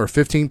 10 or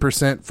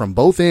 15% from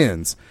both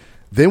ends,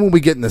 then when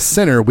we get in the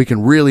center, we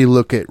can really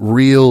look at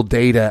real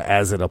data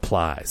as it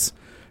applies,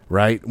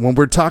 right? When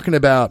we're talking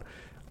about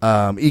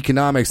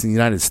economics in the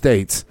United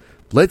States,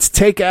 let's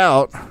take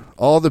out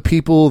all the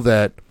people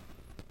that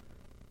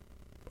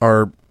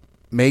are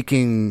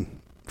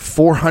making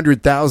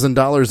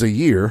 $400,000 a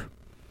year.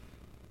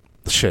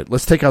 Shit,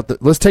 let's take out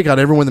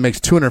everyone that makes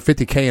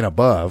 $250K and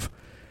above,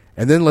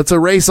 and then let's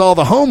erase all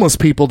the homeless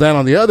people down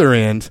on the other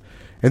end,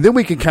 and then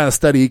we can kind of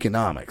study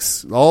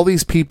economics. All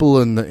these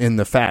people in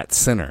the fat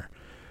center.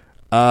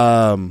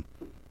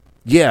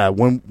 Yeah,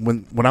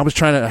 when I was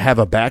trying to have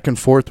a back and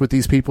forth with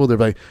these people, they're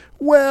like,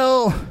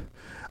 well,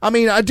 I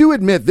mean, I do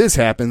admit this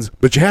happens,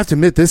 but you have to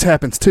admit this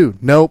happens too.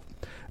 Nope.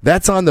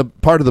 That's on the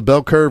part of the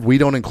bell curve we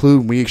don't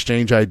include when we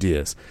exchange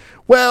ideas.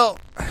 Well,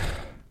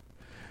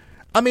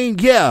 I mean,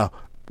 yeah,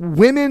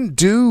 women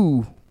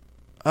do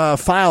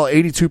file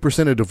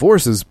 82% of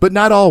divorces, but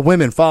not all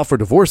women file for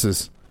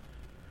divorces.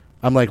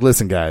 I'm like,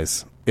 listen,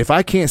 guys, if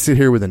I can't sit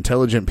here with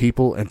intelligent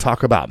people and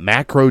talk about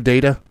macro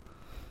data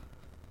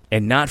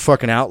and not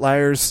fucking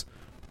outliers,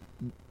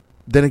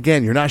 then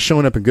again, you're not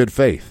showing up in good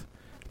faith.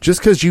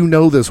 Just because you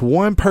know this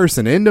one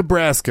person in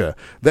Nebraska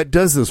that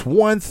does this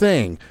one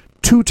thing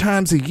 2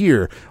 times a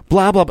year,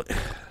 blah, blah, blah.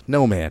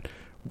 No, man.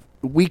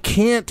 We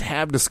can't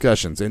have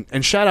discussions.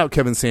 And shout out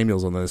Kevin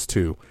Samuels on this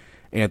too,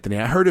 Anthony.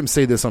 I heard him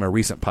say this on a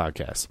recent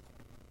podcast.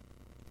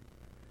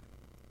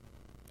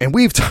 And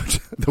we've talked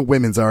the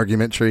women's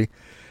argument tree.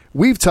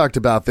 We've talked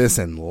about this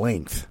in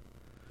length.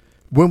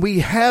 When we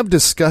have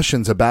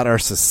discussions about our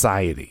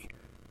society,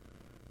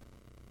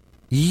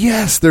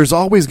 yes, there's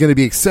always going to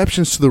be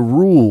exceptions to the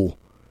rule.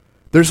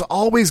 There's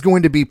always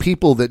going to be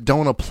people that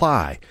don't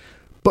apply.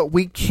 But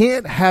we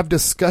can't have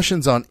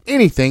discussions on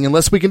anything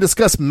unless we can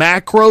discuss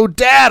macro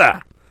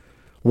data.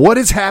 What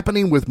is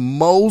happening with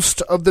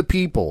most of the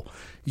people?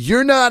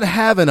 You're not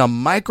having a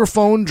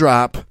microphone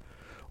drop,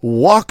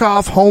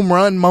 walk-off home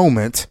run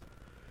moment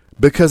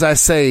because I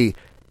say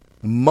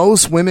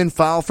most women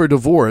file for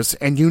divorce,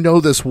 and you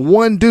know this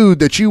one dude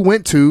that you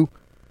went to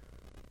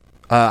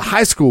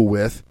high school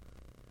with,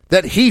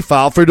 that he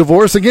filed for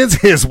divorce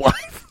against his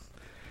wife.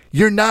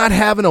 You're not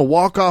having a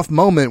walk-off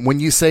moment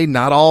when you say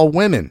not all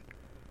women.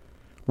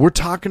 We're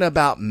talking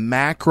about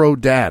macro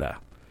data.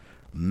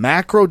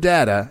 Macro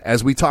data,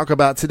 as we talk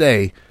about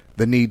today,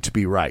 the need to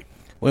be right.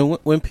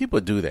 When people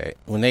do that,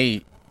 when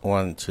they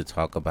want to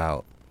talk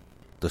about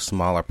the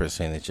smaller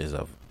percentages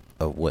of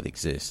what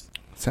exists,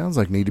 sounds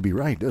like need to be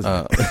right,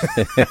 doesn't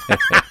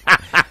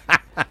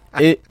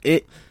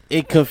it?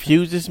 It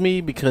confuses me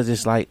because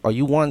it's like, are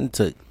you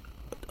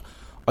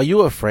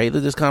afraid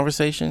of this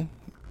conversation?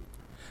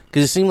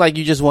 Because it seemed like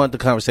you just want the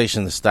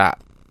conversation to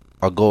stop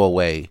or go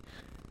away.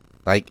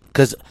 Like,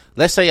 because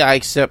let's say I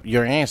accept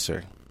your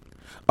answer.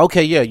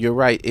 Okay, yeah, you're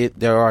right.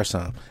 There are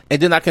some.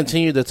 And then I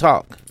continue to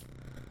talk.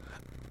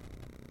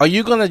 Are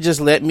you going to just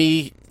let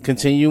me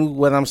continue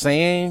what I'm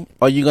saying?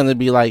 Or are you going to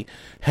be like,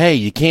 hey,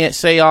 you can't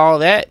say all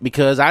that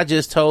because I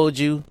just told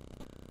you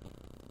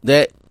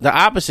that the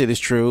opposite is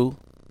true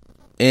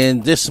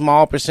in this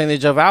small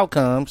percentage of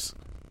outcomes.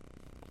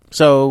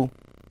 So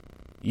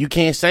you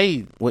can't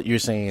say what you're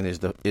saying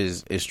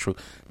is true.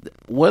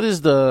 What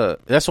is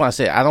that's why I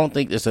said I don't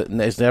think it's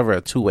never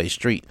a two-way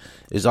street.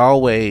 It's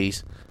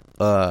always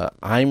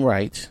I'm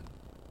right,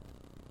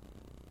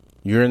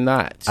 you're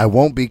not. I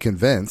won't be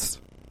convinced.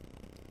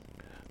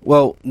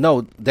 Well,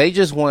 no, they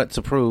just want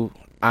to prove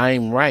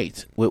I'm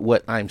right with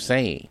what I'm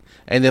saying.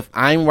 And if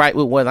I'm right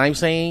with what I'm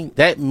saying,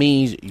 that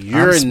means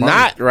you're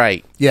not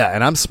right. Yeah,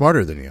 and I'm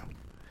smarter than you.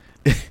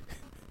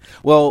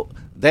 Well,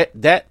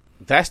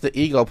 that's the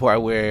ego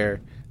part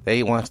where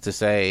they wants to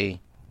say,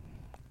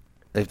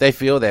 if they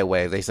feel that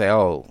way, they say,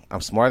 oh,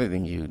 I'm smarter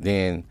than you,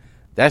 then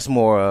that's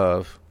more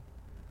of,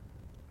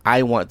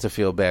 I want to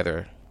feel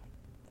better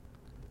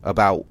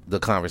about the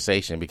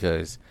conversation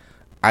because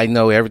I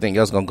know everything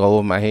else going to go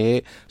over my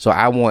head. So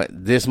I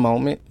want this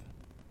moment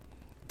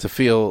to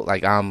feel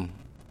like I'm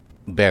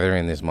better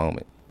in this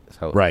moment.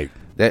 So right.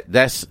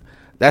 That's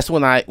that's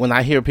when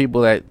I hear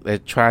people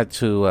that try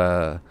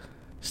to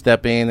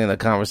step in a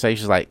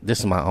conversation, like, this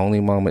is my only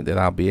moment that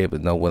I'll be able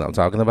to know what I'm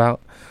talking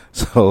about.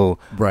 So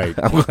right.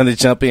 I'm going to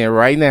jump in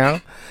right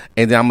now,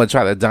 and then I'm going to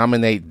try to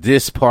dominate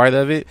this part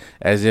of it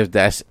as if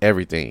that's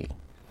everything.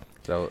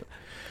 So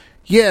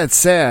yeah, it's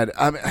sad.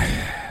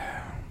 I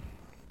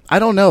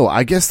don't know.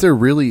 I guess there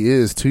really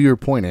is, to your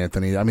point,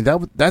 Anthony. I mean,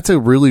 that's a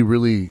really,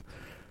 really,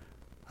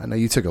 I know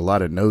you took a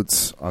lot of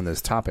notes on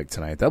this topic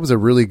tonight. That was a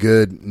really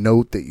good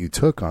note that you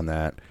took on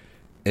that,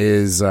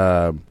 is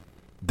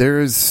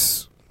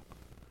there's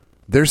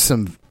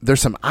some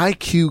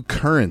IQ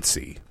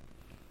currency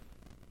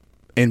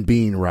in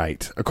being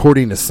right,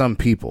 according to some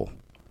people.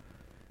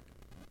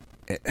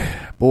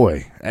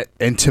 Boy,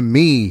 and to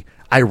me,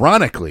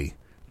 ironically,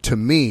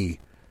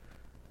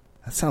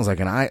 that sounds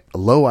like a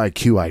low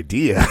IQ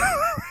idea.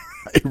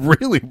 It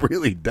really,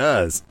 really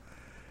does.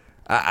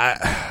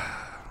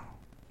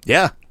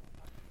 Yeah.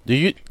 Do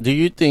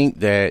you think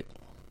that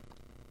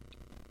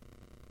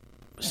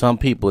some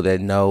people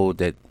that know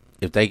that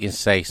if they can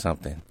say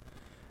something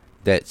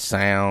that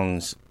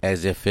sounds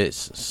as if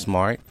it's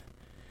smart,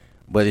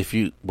 but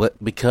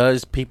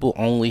because people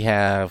only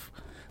have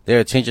their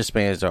attention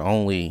spans are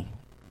only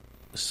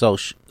so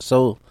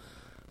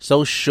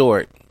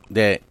short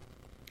that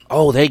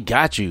they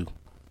got you,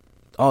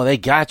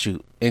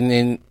 and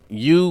then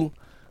you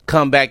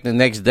come back the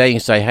next day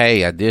and say,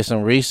 hey, I did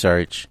some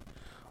research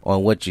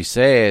on what you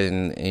said,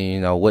 and you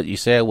know what you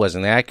said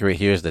wasn't accurate.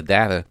 Here's the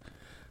data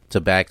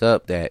to back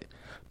up that.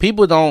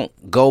 People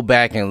don't go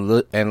back and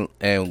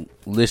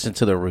listen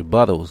to the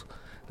rebuttals.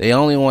 They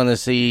only want to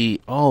see,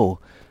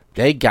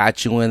 they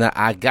got you in a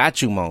I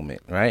got you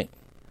moment, right?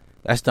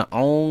 That's the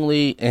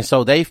only, and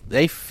so they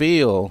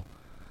feel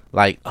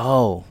like,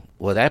 well,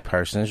 that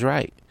person's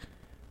right,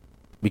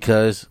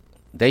 because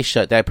they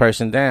shut that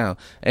person down,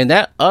 and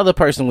that other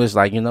person was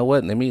like, you know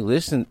what? Let me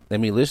listen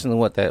to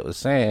what that was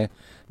saying.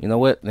 You know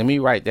what? Let me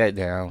write that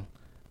down,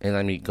 and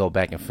let me go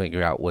back and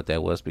figure out what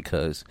that was,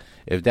 because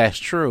if that's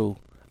true,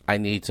 I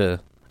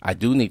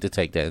do need to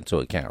take that into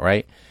account,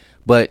 right?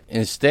 But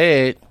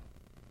instead,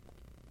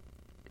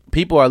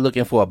 people are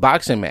looking for a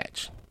boxing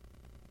match.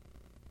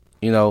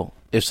 You know,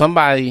 if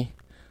somebody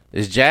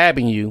is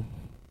jabbing you,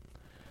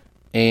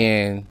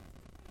 and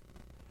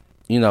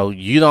you know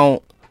you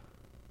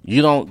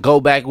don't go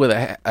back with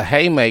a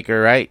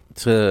haymaker, right,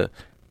 to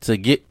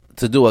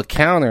do a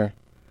counter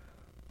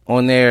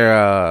on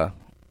their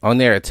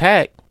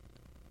attack,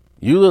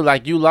 you look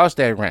like you lost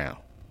that round.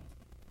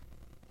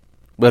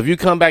 But if you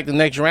come back the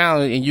next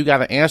round and you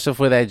got an answer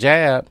for that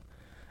jab,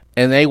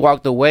 and they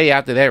walked away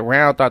after that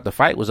round, thought the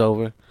fight was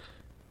over,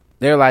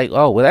 they're like,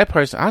 oh, well, I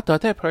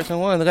thought that person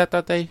won. I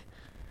thought they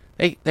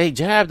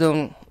jabbed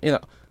them. You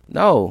know,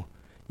 no,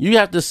 you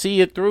have to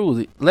see it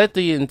through. Let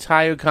the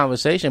entire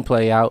conversation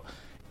play out.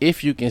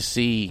 If you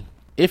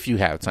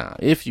have time,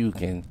 if you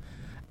can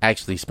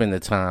actually spend the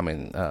time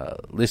and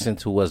listen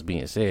to what's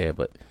being said.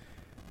 But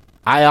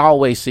I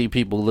always see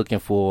people looking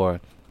for,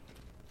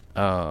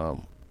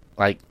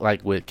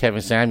 like with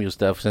Kevin Samuels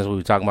stuff, since we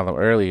were talking about them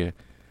earlier,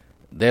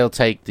 they'll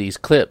take these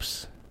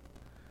clips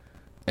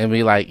and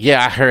be like,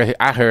 yeah,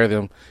 I heard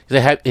them.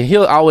 And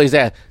he'll always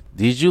ask,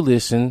 did you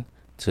listen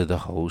to the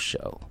whole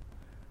show?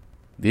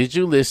 Did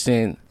you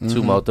listen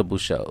to multiple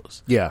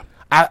shows? Yeah.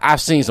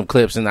 I've seen some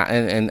clips, and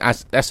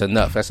that's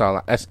enough. That's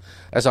all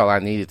I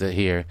needed to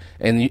hear.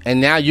 And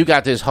now you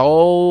got this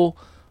whole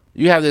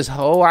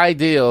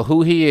idea of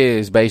who he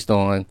is based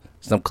on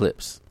some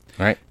clips,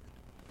 right?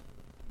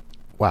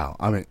 Wow,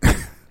 I mean,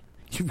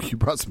 you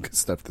brought some good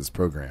stuff to this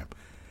program.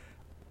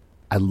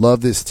 I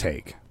love this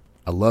take.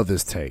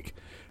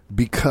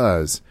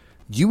 Because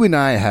you and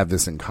I have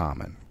this in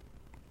common.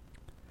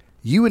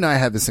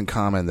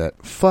 That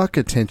fuck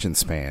attention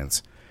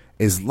spans,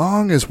 as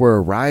long as we're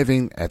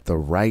arriving at the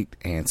right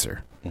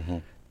answer. Mm-hmm.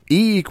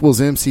 E equals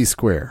MC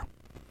squared.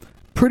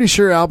 Pretty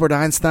sure Albert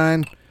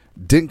Einstein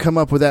didn't come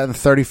up with that in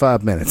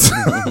 35 minutes.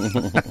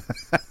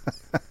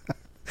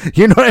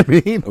 You know what I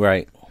mean?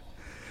 Right.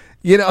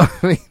 You know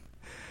what I mean?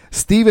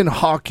 Stephen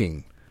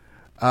Hawking,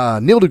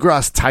 Neil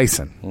deGrasse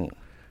Tyson,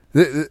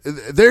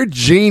 they're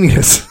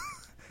genius.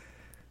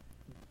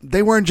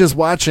 They weren't just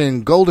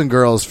watching Golden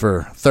Girls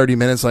for 30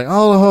 minutes like,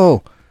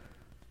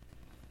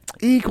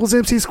 E equals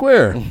MC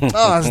squared. Oh,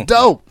 that's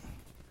dope.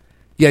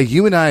 Yeah,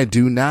 you and I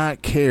do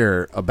not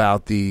care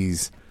about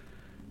these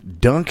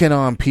dunking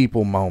on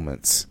people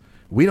moments.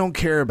 We don't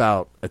care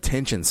about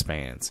attention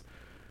spans.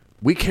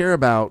 We care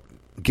about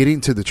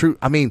getting to the truth.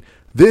 I mean,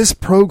 this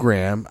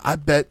program, I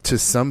bet to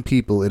some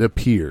people it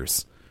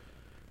appears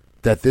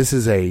that this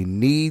is a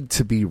need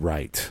to be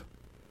right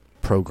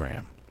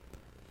program.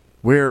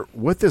 Where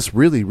what this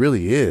really,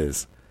 really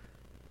is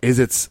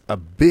it's a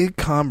big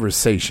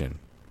conversation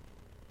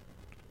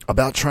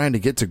about trying to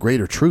get to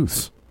greater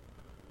truths.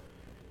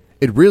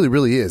 It really,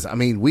 really is. I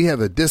mean, we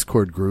have a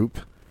Discord group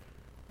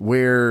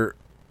where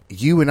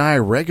you and I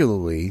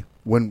regularly,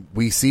 when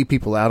we see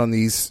people out on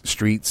these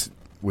streets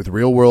with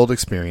real world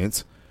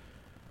experience,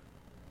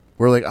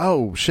 we're like,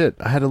 oh shit,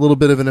 I had a little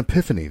bit of an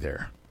epiphany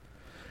there.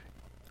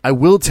 I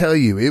will tell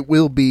you, it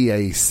will be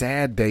a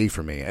sad day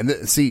for me.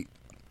 And see,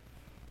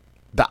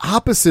 the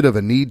opposite of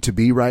a need to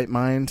be right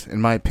mind,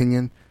 in my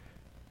opinion,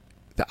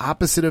 the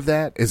opposite of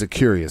that is a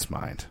curious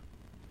mind.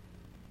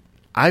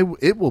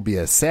 It will be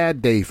a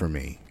sad day for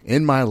me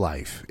in my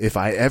life if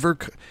I ever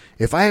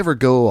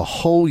go a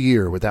whole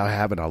year without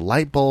having a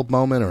light bulb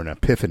moment or an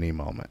epiphany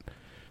moment.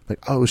 Like,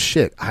 oh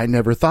shit, I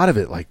never thought of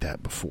it like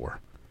that before.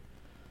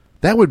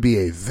 That would be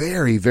a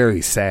very,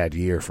 very sad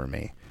year for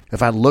me.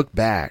 If I look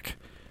back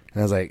and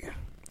I was like,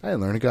 I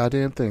didn't learn a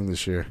goddamn thing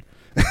this year.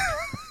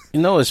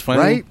 You know, it's funny.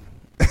 Right?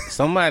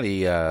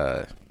 Somebody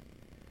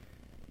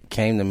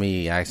came to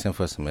me asking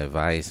for some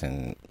advice,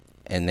 and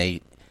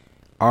they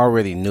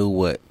already knew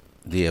what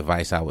the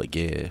advice I would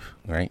give,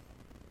 right?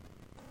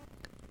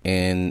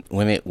 And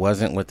when it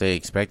wasn't what they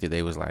expected,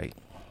 they was like,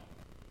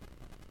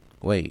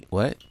 wait,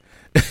 what?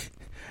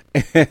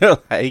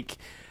 Like,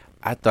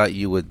 I thought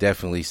you would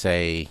definitely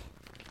say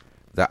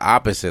the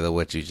opposite of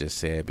what you just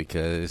said,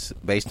 because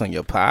based on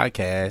your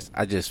podcast,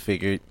 I just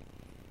figured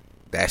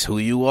that's who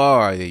you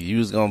are. You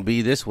was going to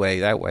be this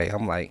way, that way.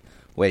 I'm like,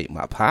 wait,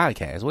 my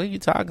podcast? What are you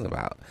talking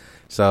about?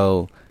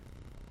 So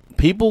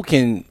people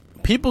can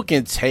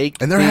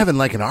take, and they're having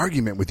like an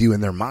argument with you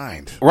in their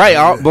mind,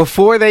 right?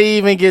 Before they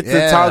even get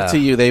to talk to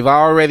you, they've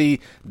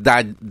already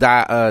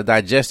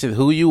digested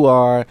who you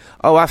are.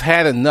 Oh, I've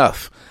had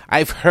enough.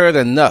 I've heard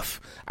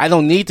enough. I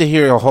don't need to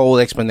hear a whole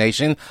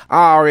explanation.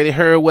 I already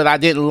heard what I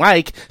didn't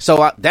like,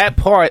 so that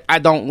part I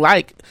don't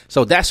like.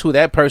 So that's who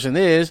that person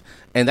is,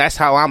 and that's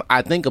how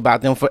I think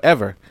about them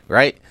forever,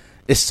 right?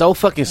 It's so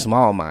fucking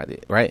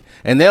small-minded, right?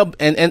 And they'll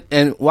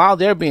and while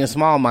they're being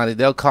small-minded,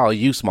 they'll call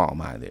you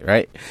small-minded,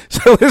 right?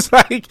 So it's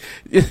like,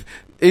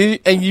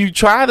 and you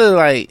try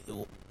to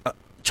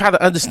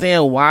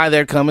understand why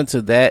they're coming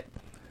to that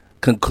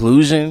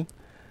conclusion,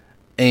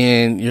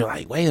 and you're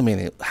like, wait a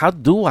minute, how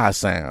do I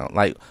sound?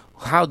 Like,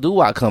 how do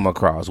I come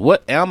across?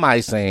 What am I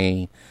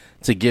saying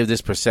to give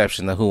this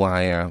perception of who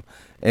I am?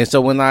 And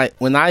so when I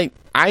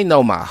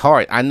know my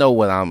heart, I know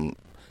what I'm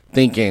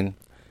thinking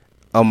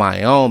on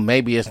my own.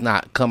 Maybe it's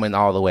not coming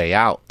all the way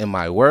out in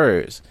my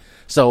words.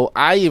 So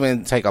I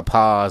even take a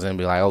pause and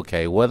be like,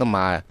 okay, what am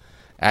I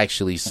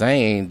actually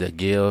saying to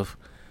give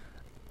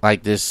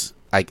like this,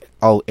 like,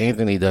 oh,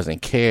 Anthony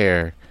doesn't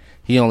care.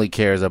 He only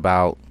cares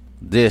about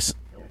this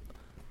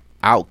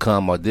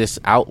outcome or this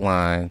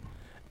outline,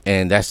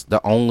 and that's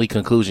the only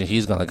conclusion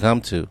he's going to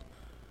come to.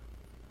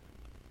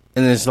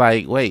 And it's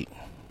like, wait,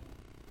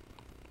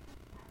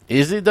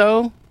 is it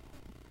though?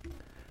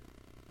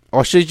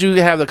 Or should you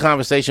have the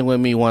conversation with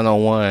me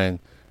one-on-one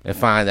and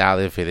find out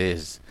if it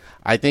is?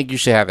 I think you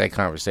should have that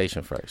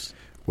conversation first.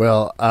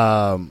 Well,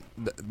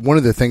 one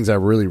of the things I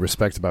really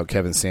respect about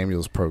Kevin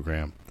Samuels'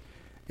 program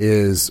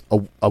is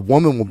a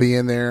woman will be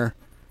in there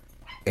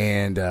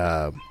and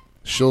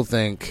she'll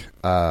think,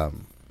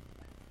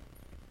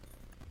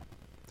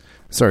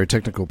 sorry,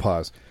 technical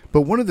pause.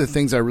 But one of the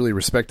things I really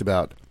respect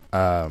about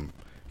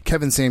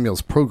Kevin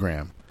Samuels'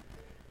 program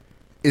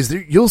is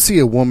that you'll see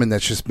a woman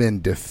that's just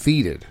been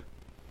defeated.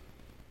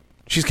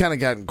 She's kind of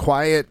gotten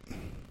quiet.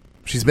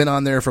 She's been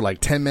on there for like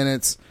 10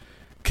 minutes.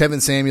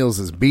 Kevin Samuels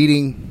is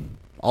beating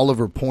all of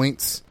her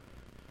points.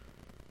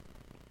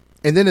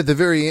 And then at the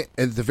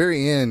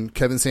very end,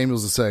 Kevin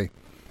Samuels will say,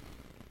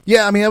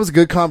 yeah, I mean, that was a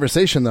good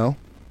conversation, though.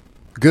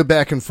 Good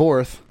back and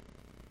forth.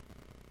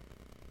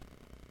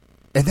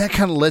 And that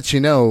kind of lets you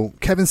know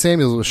Kevin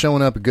Samuels was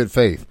showing up in good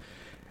faith.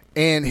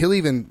 And he'll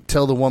even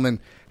tell the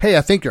woman, hey,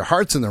 I think your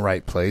heart's in the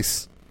right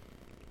place.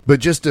 But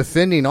just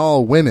defending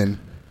all women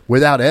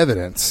without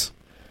evidence,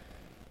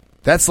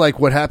 that's like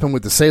what happened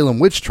with the Salem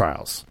witch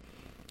trials,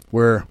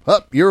 where,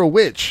 you're a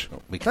witch.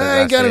 Because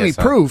I ain't got any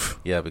proof.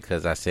 Yeah,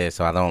 because I said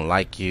so. I don't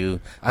like you.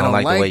 I don't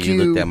like the way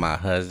you looked at my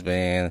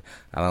husband.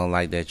 I don't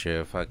like that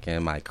you're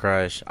fucking my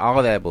crush.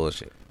 All that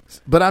bullshit.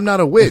 But I'm not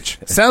a witch.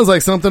 Sounds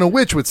like something a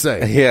witch would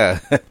say. Yeah.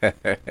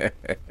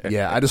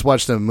 Yeah, I just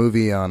watched a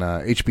movie on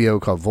HBO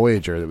called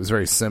Voyager that was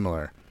very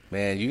similar.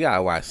 Man, you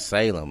gotta watch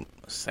Salem.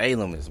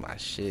 Salem is my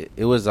shit.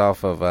 It was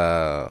off of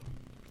I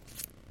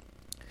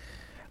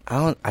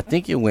don't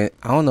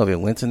know if it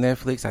went to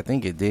Netflix. I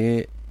think it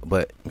did.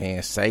 But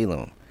man,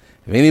 Salem.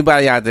 If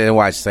anybody out there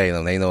watch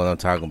Salem, they know what I'm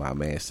talking about,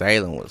 man.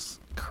 Salem was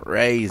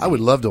crazy. I would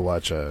love to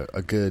watch a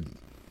good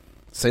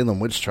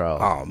Salem witch trial.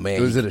 Oh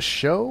man. Was it a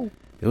show?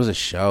 It was a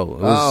show. It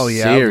was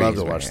yeah, series, I'd love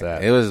to watch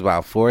that. It was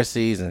about 4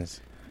 seasons.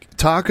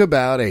 Talk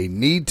about a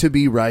need to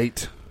be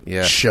right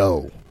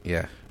show.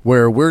 Yeah.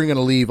 Where we're going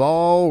to leave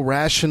all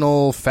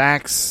rational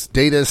facts,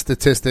 data,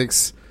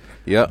 statistics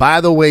by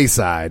the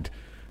wayside.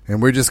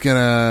 And we're just going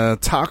to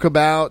talk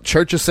about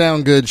Church of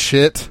Sound Good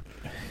shit.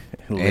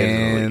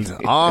 And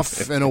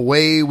off and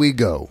away we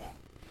go.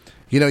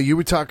 You know, you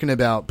were talking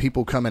about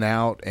people coming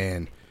out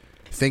and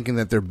thinking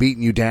that they're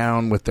beating you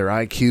down with their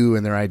IQ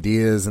and their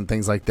ideas and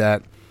things like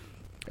that.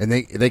 And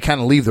they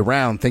kind of leave the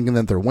round thinking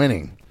that they're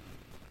winning.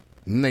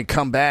 And they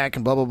come back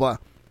and blah, blah, blah.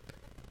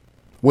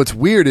 What's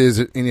weird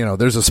is, you know,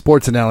 there's a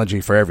sports analogy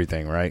for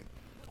everything, right?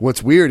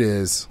 What's weird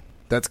is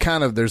there's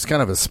kind of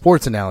a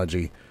sports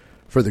analogy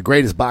for the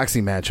greatest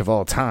boxing match of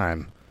all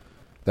time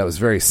that was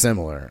very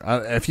similar.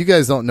 If you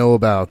guys don't know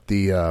about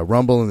the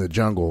Rumble in the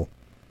Jungle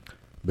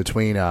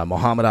between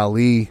Muhammad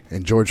Ali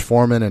and George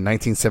Foreman in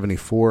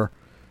 1974,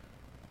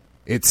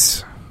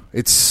 it's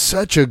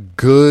such a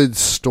good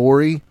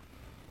story.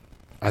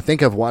 I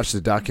think I've watched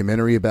a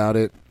documentary about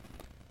it.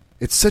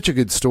 It's such a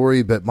good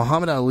story, but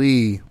Muhammad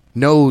Ali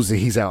knows that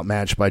he's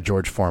outmatched by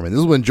George Foreman. This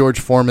is when George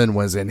Foreman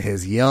was in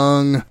his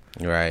young,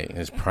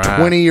 his prime,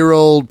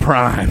 20-year-old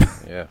prime.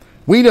 Yeah.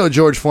 We know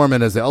George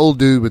Foreman as the old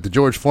dude with the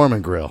George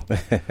Foreman grill.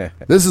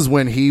 This is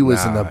when he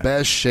was in the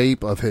best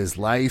shape of his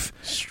life.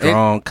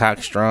 Strong,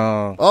 cock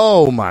strong.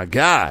 Oh, my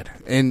God.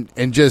 And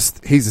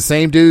just, he's the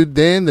same dude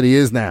then that he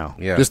is now.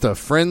 Yeah. Just a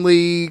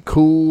friendly,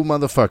 cool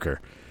motherfucker.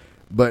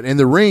 But in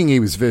the ring, he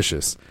was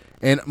vicious.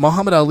 And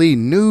Muhammad Ali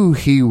knew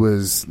he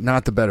was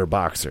not the better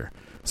boxer.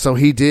 So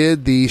he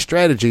did the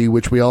strategy,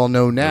 which we all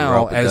know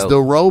now as the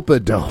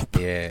rope-a-dope.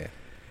 Yeah.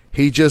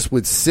 He just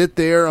would sit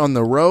there on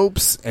the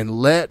ropes and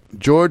let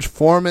George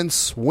Foreman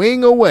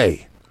swing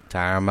away.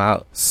 Tire him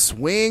out.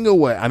 Swing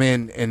away. I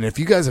mean, and if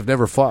you guys have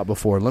never fought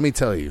before, let me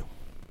tell you,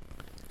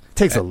 it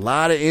takes a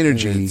lot of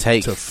energy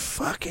to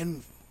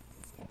fucking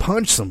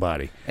punch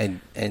somebody. And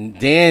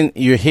then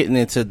you're hitting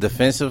into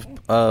defensive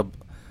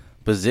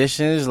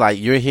positions, like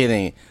you're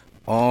hitting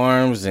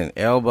arms and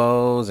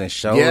elbows and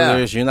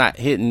shoulders. Yeah.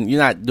 You're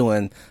not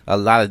doing a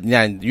lot of,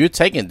 you're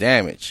taking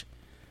damage.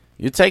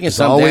 You're taking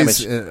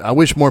damage. I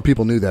wish more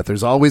people knew that.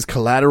 There's always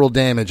collateral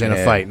damage in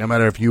a fight, no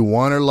matter if you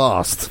won or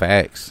lost.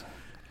 Facts.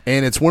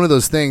 And it's one of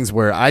those things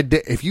where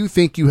if you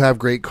think you have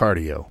great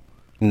cardio,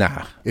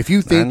 nah. If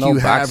you think you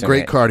have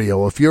great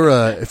cardio, if you're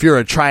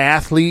a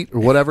triathlete or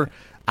whatever,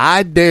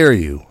 I dare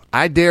you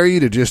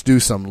to just do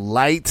some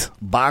light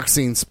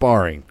boxing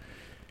sparring.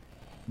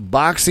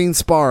 Boxing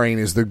sparring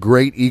is the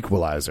great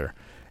equalizer.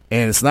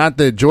 And it's not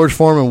that George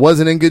Foreman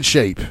wasn't in good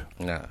shape,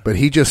 but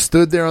he just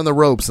stood there on the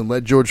ropes and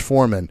let George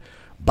Foreman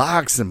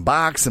box and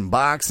box and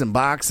box and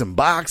box and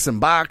box and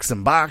box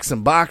and box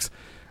and box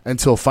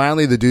until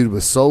finally the dude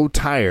was so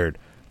tired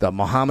that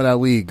Muhammad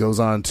Ali goes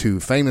on to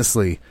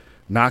famously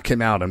knock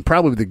him out in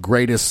probably the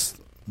greatest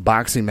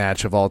boxing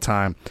match of all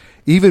time.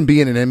 Even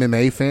being an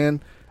MMA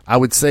fan, I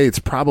would say it's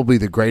probably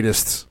the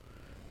greatest.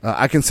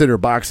 I consider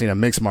boxing a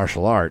mixed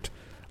martial art.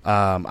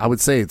 I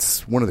would say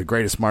it's one of the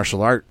greatest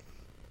martial art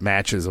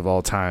matches of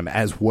all time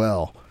as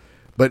well.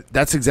 But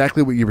that's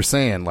exactly what you were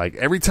saying. Like,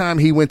 every time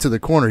he went to the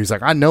corner, he's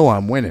like, I know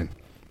I'm winning.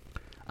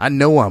 I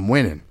know I'm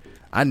winning.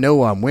 I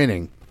know I'm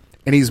winning.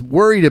 And he's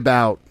worried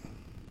about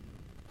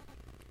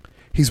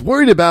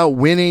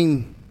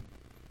winning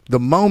the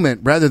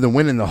moment rather than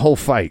winning the whole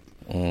fight.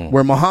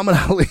 Where Muhammad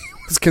Ali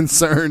was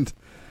concerned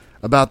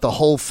about the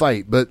whole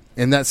fight. But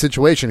in that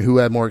situation, who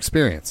had more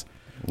experience?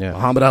 Yeah.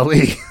 Muhammad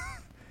Ali.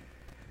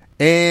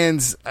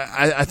 And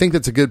I think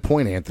that's a good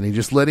point, Anthony.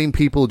 Just letting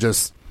people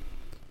just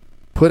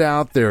put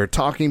out their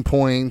talking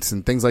points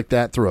and things like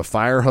that through a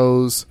fire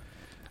hose.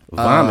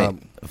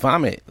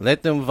 Vomit.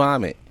 Let them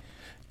vomit.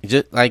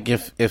 Just like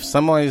if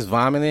someone is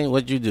vomiting,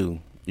 what you do?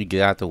 You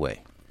get out the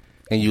way,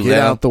 and you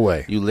let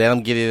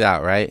them get it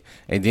out, right?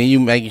 And then you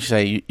make you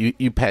say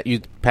you pat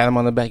them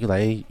on the back. You're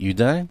like, hey, you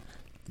done?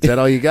 Is that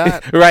all you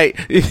got? Right.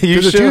 It's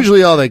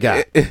usually all they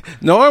got.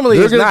 Normally,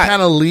 they're going to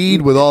kind of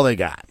lead with all they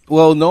got.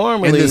 Well,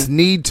 normally, and this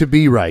need to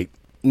be right.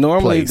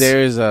 Normally,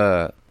 there's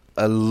a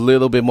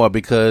little bit more,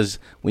 because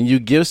when you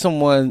give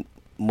someone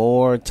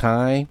more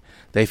time,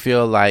 they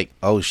feel like,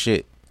 oh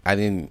shit, I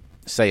didn't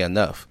say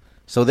enough.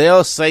 So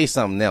they'll say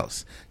something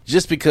else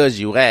just because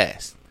you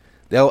asked.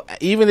 They'll,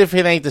 even if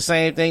it ain't the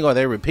same thing or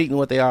they're repeating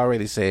what they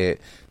already said,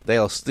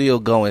 they'll still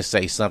go and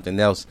say something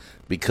else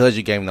because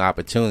you gave them the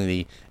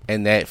opportunity.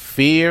 And that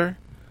fear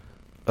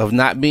of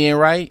not being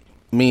right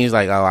means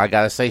like, oh, I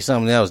got to say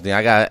something else. Then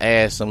I got to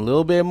add some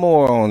little bit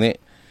more on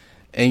it.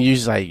 And you're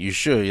just like, you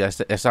sure?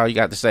 That's all you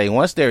got to say.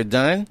 Once they're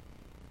done,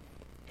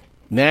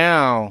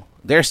 now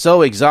they're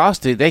so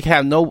exhausted. They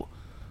have no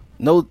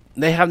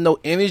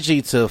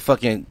energy to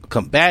fucking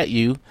combat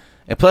you.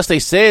 And plus they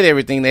said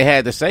everything they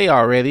had to say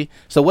already.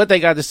 So what they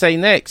got to say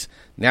next?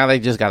 Now they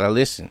just got to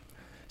listen.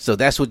 So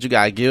that's what you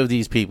got to give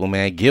these people,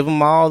 man. Give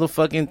them all the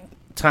fucking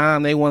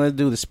time they want to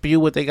do to spew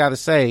what they got to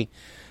say.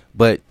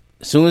 But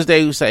as soon as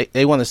they say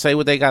they want to say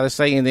what they got to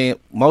say, and then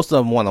most of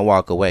them want to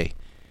walk away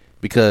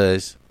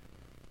because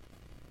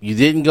you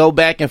didn't go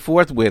back and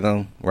forth with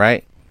them,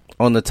 right?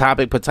 On the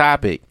topic per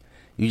topic.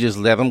 You just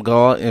let them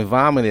go and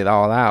vomit it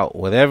all out,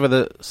 whatever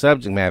the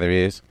subject matter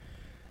is.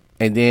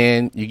 And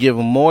then you give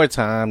them more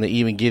time to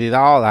even get it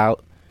all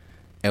out.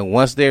 And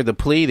once they're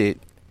depleted,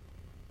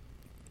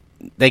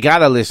 they got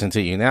to listen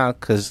to you now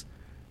because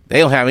they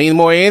don't have any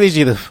more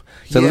energy to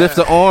lift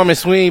the arm and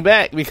swing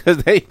back because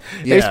they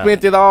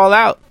spent it all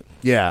out.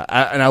 Yeah,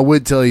 and I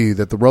would tell you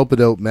that the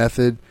rope-a-dope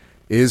method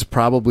is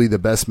probably the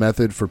best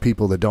method for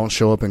people that don't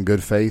show up in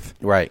good faith.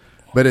 Right.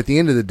 But at the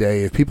end of the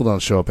day, if people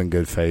don't show up in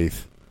good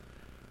faith,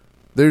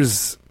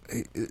 there's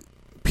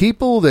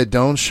people that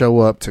don't show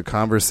up to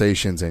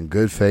conversations in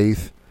good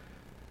faith,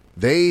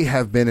 they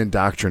have been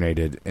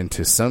indoctrinated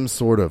into some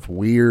sort of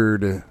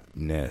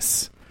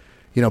weirdness.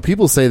 You know,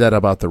 people say that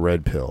about the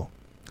red pill.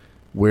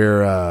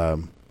 where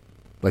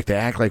like they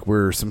act like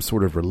we're some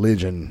sort of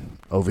religion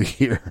over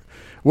here.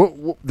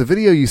 What the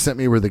video you sent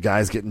me where the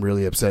guy's getting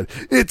really upset?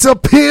 It's a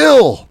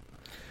pill.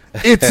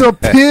 It's a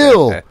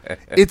pill.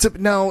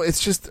 It's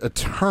just a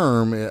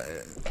term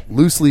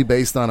loosely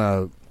based on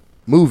a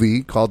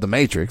movie called The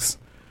Matrix,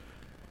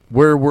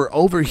 where we're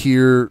over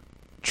here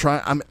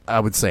I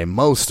would say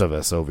most of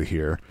us over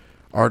here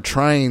are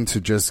trying to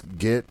just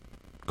get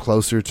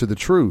closer to the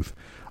truth.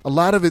 A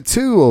lot of it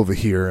too over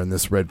here in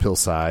this red pill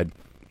side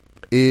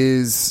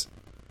is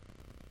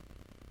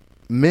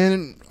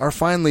men are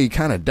finally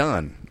kind of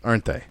done,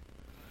 aren't they?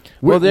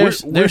 We're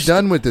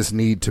done with this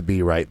need to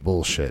be right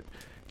bullshit.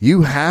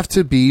 You have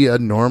to be a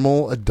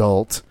normal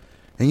adult,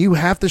 and you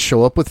have to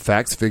show up with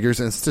facts, figures,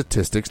 and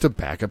statistics to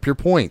back up your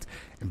point.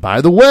 And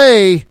by the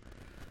way,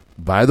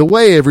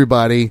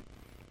 everybody,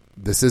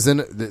 this isn't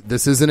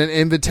an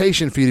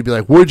invitation for you to be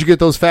like, where'd you get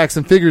those facts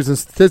and figures and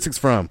statistics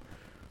from?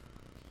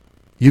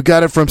 You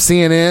got it from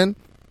CNN?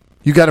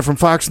 You got it from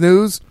Fox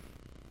News?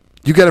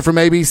 You got it from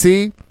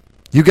ABC?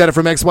 You got it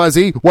from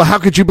XYZ? Well, how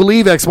could you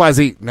believe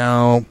XYZ?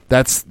 No,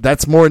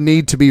 that's more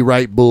need to be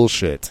right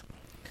bullshit.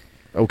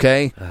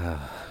 Okay?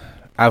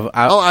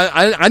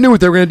 I knew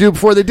what they were going to do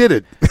before they did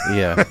it.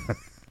 Yeah.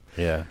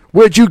 Yeah.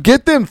 Where'd you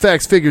get them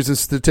facts, figures, and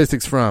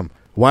statistics from?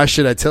 Why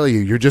should I tell you?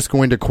 You're just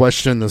going to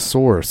question the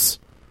source.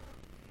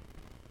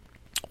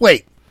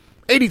 Wait,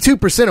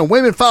 82% of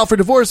women file for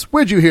divorce?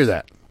 Where'd you hear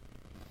that?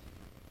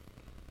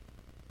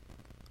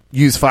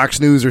 Use Fox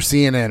News or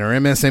CNN or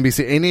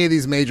MSNBC, any of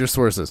these major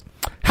sources.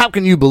 How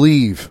can you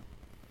believe?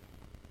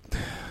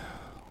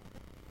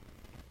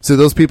 So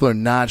those people are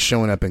not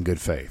showing up in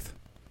good faith.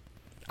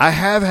 I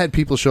have had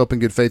people show up in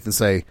good faith and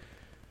say,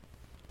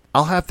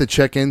 I'll have to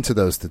check into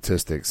those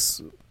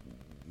statistics.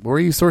 Where are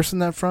you sourcing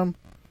that from?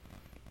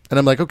 And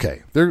I'm like,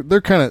 okay, they're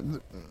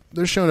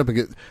showing up in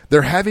good.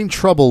 They're having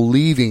trouble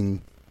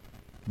leaving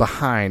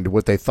behind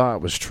what they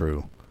thought was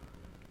true,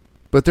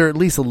 but they're at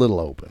least a little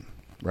open,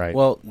 right?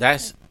 Well,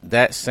 that's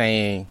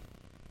saying,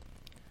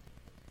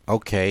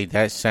 okay,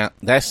 that's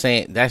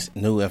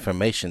new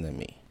information to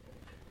me.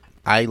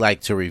 I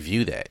like to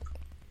review that.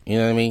 You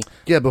know what I mean?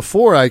 Yeah,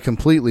 before I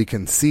completely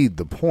concede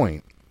the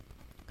point.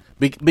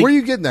 Where are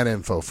you getting that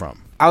info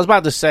from? I was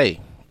about to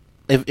say,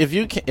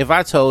 if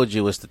I told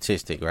you a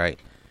statistic, right,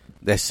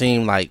 that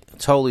seemed like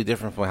totally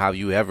different from how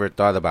you ever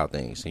thought about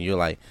things, and you're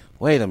like,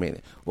 wait a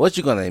minute, what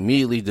you gonna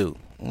immediately do?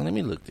 Well, let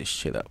me look this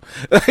shit up.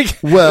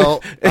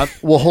 well,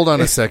 hold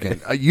on a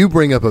second. You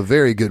bring up a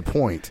very good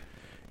point.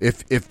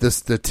 If the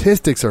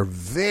statistics are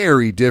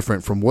very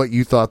different from what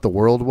you thought the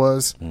world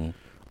was,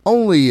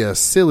 only a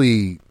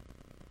silly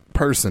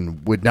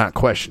person would not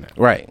question it.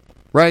 Right.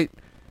 Right?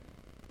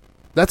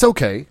 That's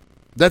okay.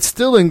 That's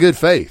still in good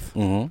faith.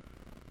 Mm-hmm.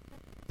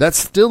 That's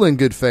still in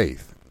good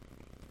faith.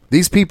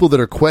 These people that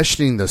are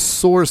questioning the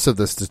source of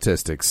the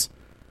statistics,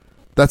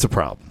 that's a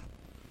problem.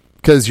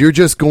 Because you're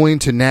just going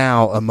to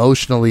now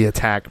emotionally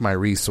attack my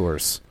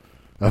resource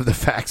of the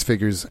facts,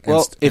 figures,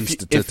 and, and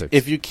statistics.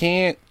 If you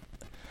can't,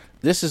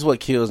 this is what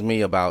kills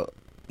me about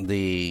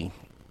the,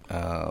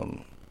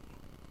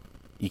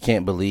 you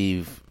can't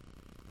believe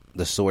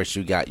the source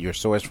you got your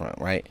source from,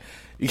 right?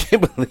 You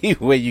can't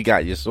believe where you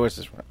got your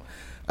sources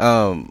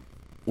from.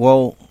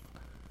 Well,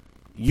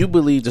 you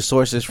believe the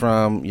sources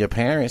from your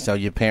parents. So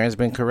your parents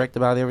been correct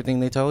about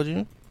everything they told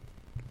you?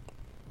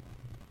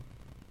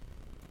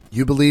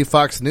 You believe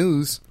Fox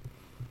News.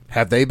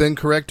 Have they been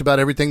correct about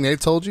everything they've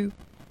told you?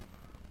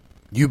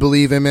 You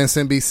believe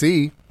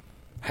MSNBC.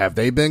 Have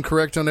they been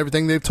correct on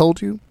everything they've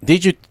told you?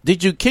 Did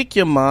you kick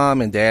your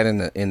mom and dad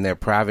in their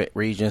private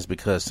regions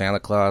because Santa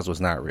Claus was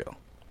not real?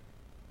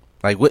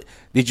 Like, what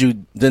did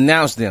you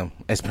denounce them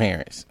as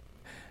parents?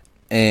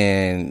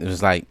 And it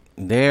was like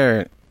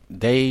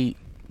they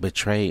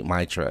betrayed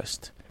my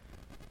trust.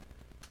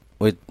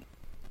 With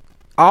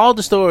all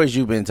the stories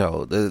you've been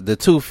told, the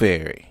Tooth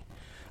Fairy,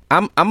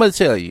 I'm gonna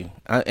tell you,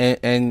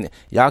 and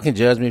y'all can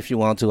judge me if you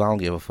want to. I don't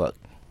give a fuck.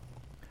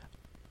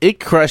 It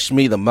crushed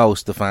me the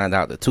most to find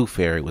out the Tooth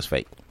Fairy was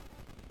fake,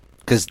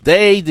 because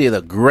they did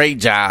a great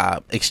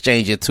job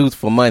exchanging tooth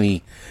for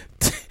money.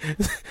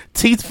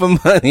 Teeth for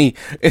money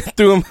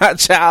through my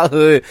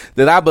childhood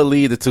that I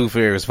believe the Tooth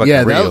Fairy was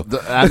fucking real.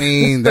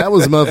 That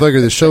was a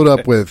motherfucker that showed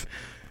up with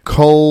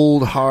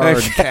cold,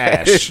 hard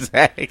cash.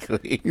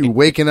 Exactly. You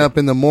waking up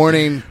in the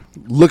morning,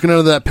 looking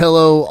under that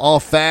pillow all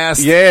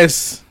fast.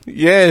 Yes.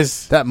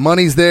 That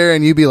money's there,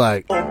 and you be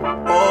like,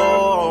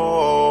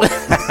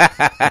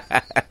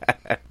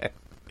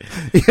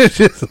 it's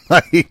just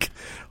like,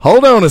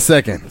 hold on a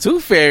second.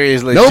 Tooth Fairy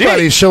is legit.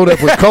 Nobody showed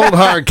up with cold,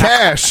 hard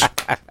cash.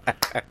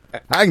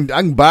 I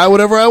can buy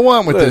whatever I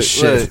want with this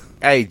shit. Look,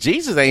 hey,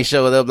 Jesus ain't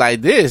showing up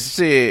like this.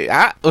 Shit,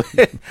 I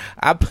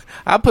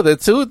put a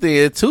tooth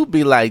in. Tooth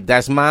be like,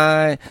 that's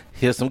mine.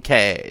 Here's some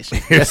cash.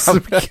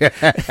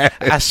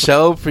 I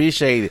so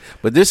appreciate it.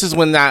 But this is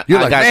when I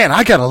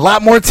got a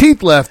lot more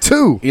teeth left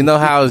too. You know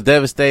how I was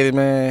devastated,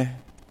 man?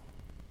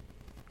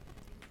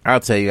 I'll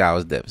tell you how I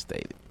was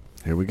devastated.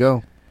 Here we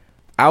go.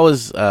 I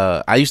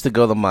used to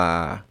go to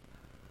my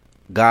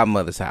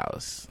godmother's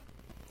house.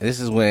 This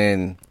is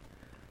when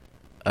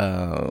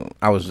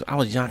I was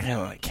young.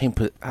 I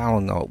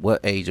don't know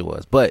what age it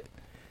was, but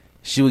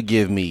she would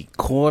give me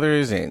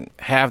quarters and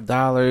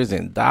 $50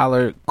 and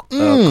dollar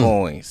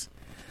coins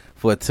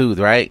for a tooth,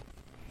 right?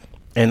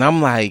 And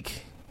I'm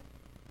like,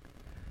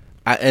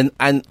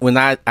 when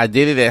I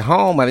did it at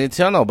home, I didn't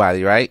tell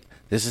nobody, right?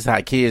 This is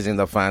how kids end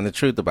up finding the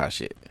truth about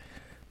shit.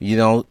 You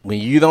know, when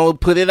you don't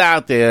put it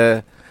out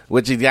there,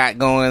 what you got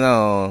going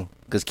on,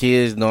 because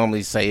kids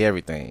normally say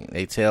everything.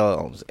 They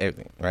tell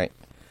everything, right?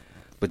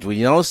 But when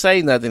you don't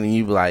say nothing and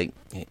you be like,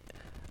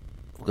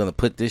 we're going to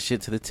put this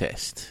shit to the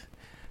test.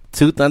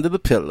 Tooth under the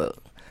pillow.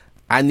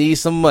 I need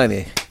some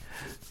money.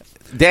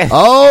 You didn't.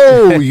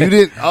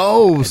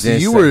 Oh,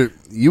 so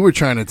you were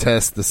trying to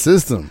test the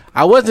system.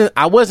 I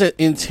wasn't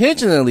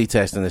intentionally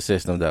testing the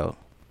system though.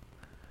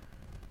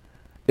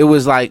 It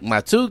was like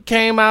my tooth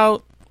came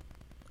out.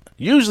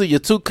 Usually your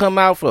tooth come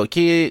out for a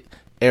kid,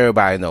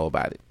 everybody know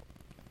about it.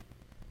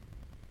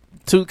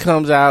 Tooth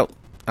comes out,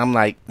 I'm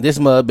like, this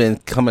mud been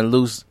coming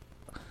loose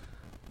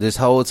this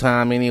whole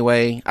time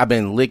anyway. I've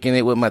been licking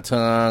it with my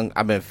tongue.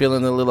 I've been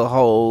feeling a little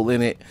hole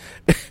in it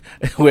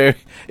where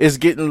it's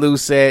getting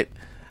loose at.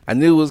 I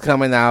knew it was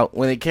coming out.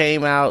 When it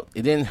came out,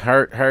 it didn't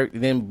hurt. It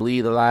didn't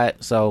bleed a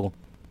lot. So,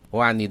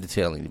 well, I need to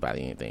tell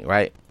anybody anything,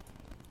 right?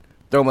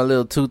 Throw my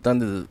little tooth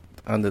under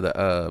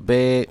the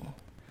bed,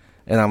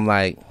 and I'm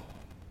like,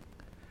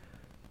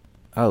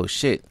 oh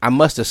shit! I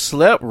must have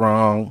slept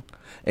wrong,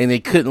 and they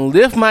couldn't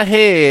lift my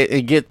head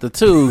and get the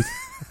tooth.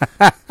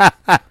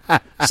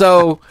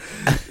 So,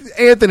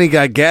 Anthony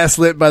got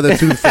gaslit by the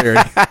tooth fairy.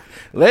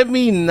 Let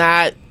me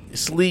not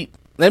sleep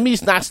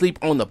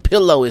on the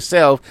pillow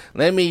itself.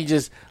 Let me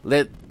just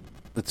let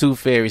the tooth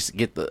fairy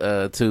get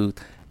the tooth.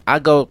 I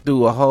go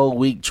through a whole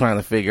week trying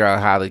to figure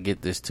out how to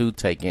get this tooth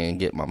taken and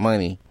get my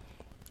money.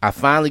 I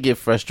finally get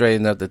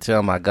frustrated enough to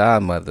tell my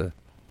godmother.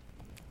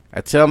 I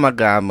tell my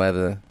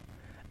godmother,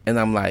 and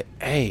I'm like,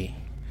 hey,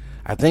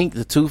 I think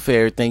the tooth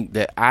fairy think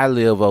that I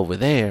live over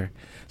there.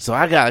 So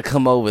I got to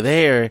come over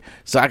there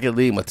so I can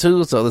leave my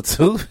tooth so the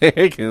tooth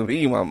fairy can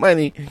leave my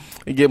money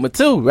and get my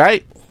tooth,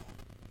 right?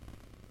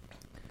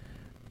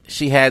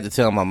 She had to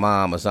tell my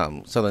mom or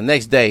something. So the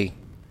next day,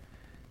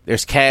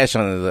 there's cash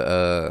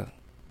underneath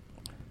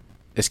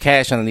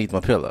my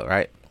pillow,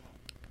 right?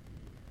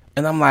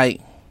 And I'm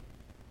like,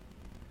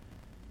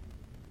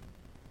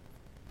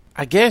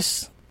 I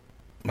guess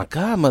my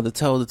godmother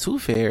told the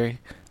tooth fairy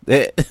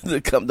that to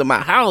come to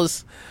my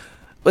house.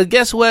 But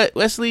guess what,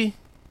 Wesley?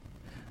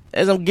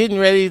 As I'm getting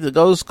ready to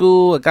go to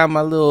school, I got my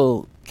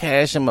little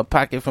cash in my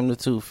pocket from the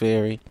tooth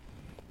fairy.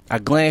 I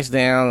glance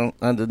down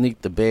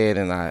underneath the bed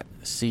and I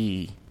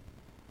see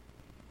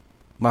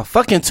my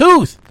fucking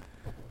tooth.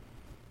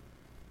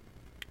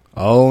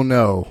 Oh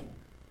no.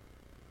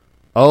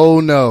 Oh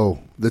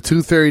no. The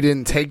tooth fairy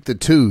didn't take the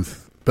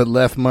tooth, but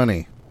left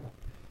money.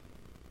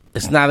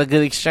 It's not a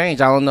good exchange.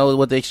 I don't know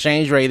what the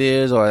exchange rate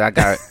is, or I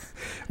got.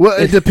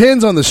 Well, it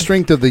depends on the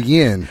strength of the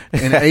yen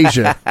in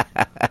Asia,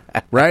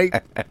 right?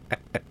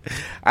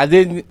 I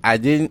didn't,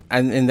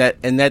 and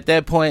at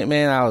that point,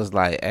 man, I was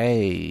like,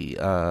 hey,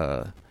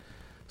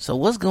 so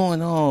what's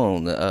going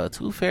on? The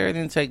tooth fairy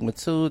didn't take my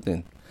tooth,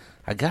 and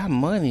I got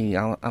money.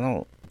 I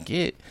don't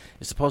get.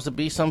 It's supposed to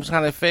be some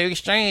kind of fair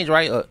exchange,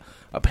 right?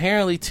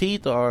 Apparently,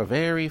 teeth are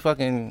very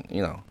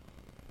fucking,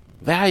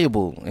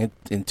 valuable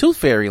in tooth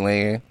fairy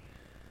land.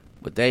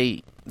 But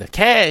the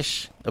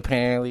cash,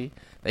 apparently,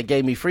 they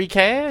gave me free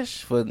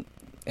cash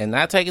and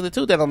not taking the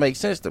tooth. That don't make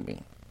sense to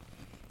me.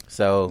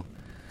 So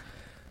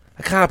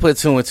I kind of put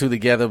two and two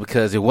together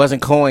because it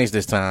wasn't coins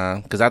this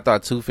time. Because I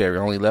thought Tooth Fairy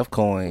only left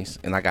coins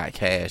and I got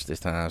cash this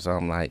time. So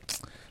I'm like,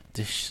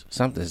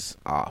 something's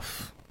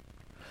off.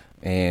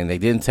 And they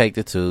didn't take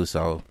the tooth.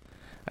 So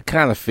I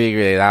kind of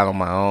figured it out on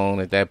my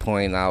own at that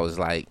point. I was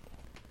like,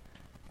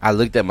 I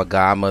looked at my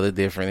godmother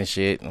different and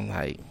shit. I'm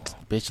like,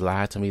 bitch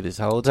lied to me this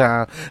whole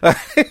time.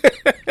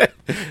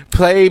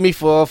 Played me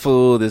for a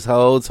fool this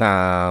whole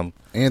time.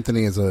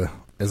 Anthony is a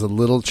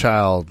little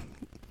child,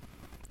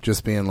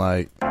 just being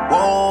like,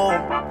 poor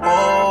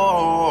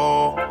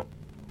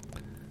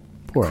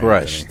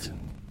crushed. Anthony.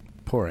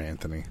 Poor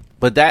Anthony.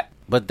 But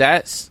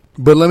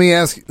let me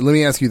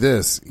ask you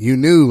this: you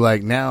knew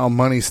like now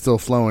money's still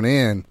flowing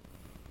in.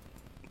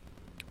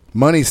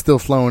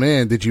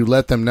 Did you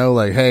let them know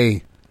like,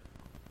 hey,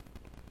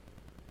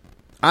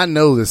 I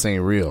know this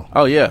ain't real?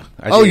 Oh yeah.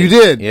 You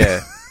did?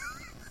 Yeah.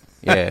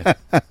 Yeah.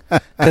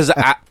 Because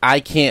I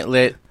can't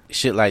let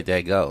shit like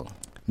that go.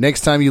 Next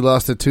time you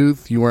lost a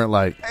tooth, you weren't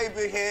like, hey,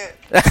 big head.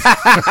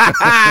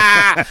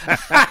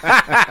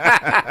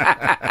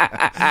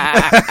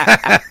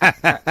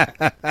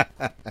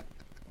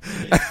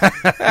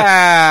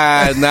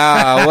 No,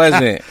 I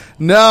wasn't.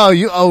 No,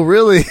 you. Oh,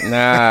 really?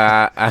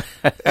 Nah.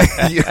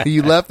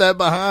 You left that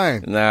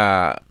behind.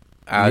 Nah.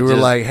 You were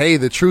like, hey,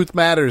 the truth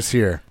matters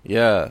here.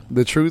 Yeah.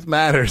 The truth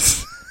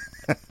matters.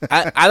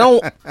 I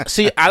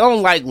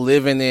don't like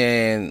living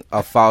in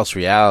a false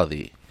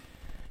reality.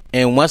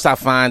 And once I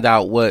find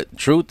out what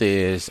truth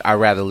is, I'd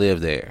rather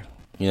live there.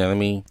 You know what I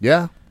mean?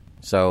 Yeah.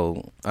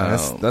 So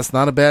that's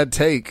not a bad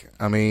take.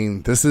 I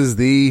mean, this is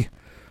the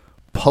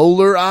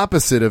polar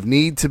opposite of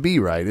need to be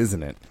right,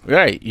 isn't it?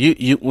 Right.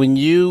 You when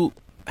you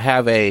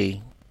have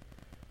a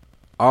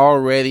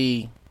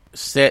already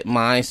set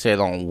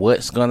mindset on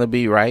what's gonna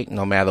be right,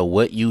 no matter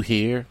what you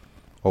hear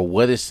or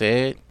what is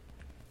said.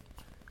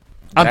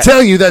 I'm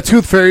telling you that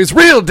tooth fairy is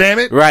real, damn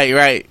it.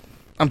 Right.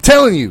 I'm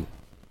telling you.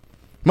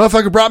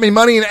 Motherfucker brought me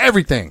money and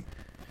everything.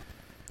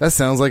 That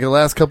sounds like the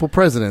last couple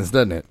presidents,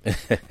 doesn't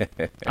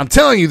it? I'm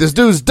telling you, this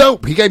dude's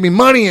dope. He gave me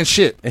money and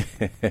shit.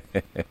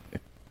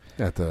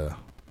 Got the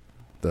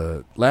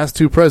last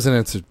two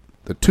presidents are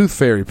the tooth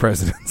fairy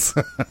presidents.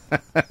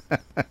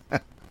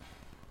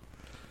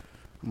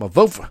 I'm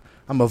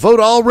gonna vote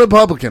all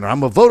Republican, or I'm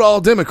gonna vote all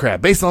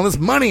Democrat based on this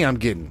money I'm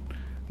getting.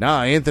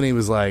 Nah, Anthony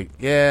was like,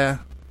 yeah,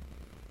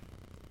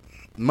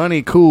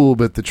 money cool,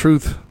 but the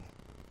truth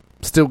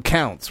still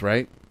counts,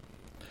 right?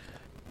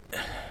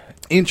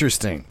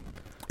 Interesting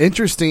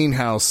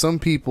how some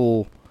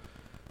people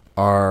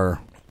put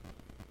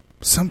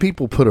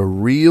a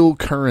real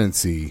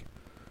currency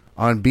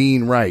on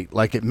being right,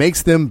 like it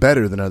makes them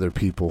better than other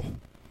people,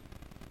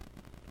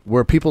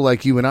 where people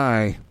like you and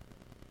I,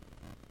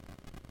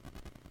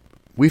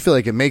 we feel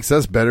like it makes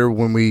us better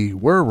when we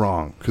were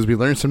wrong because we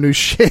learned some new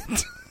shit.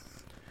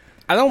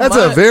 That's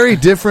a very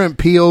different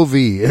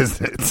POV,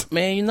 isn't it?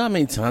 Man, you know how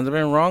many times I've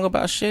been wrong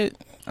about shit?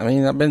 I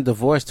mean, I've been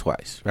divorced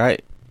twice,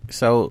 right?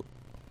 So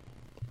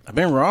I've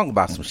been wrong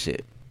about some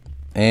shit.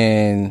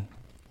 And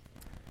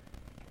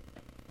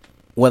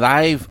what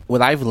I've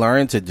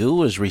learned to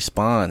do is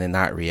respond and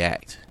not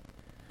react.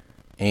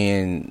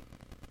 And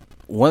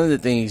one of the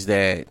things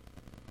that,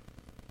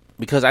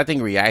 because I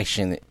think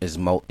reaction is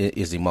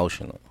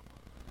emotional.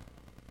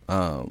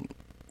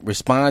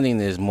 Responding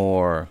is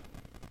more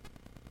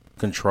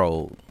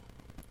controlled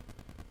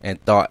and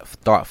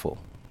thoughtful.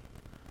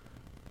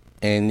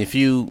 And if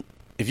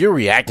you're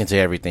reacting to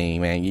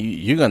everything, man,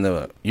 you're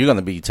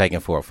gonna be taken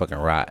for a fucking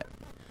ride.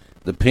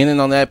 Depending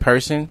on that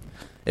person,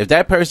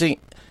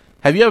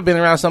 have you ever been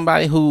around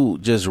somebody who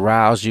just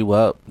riles you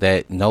up,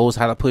 that knows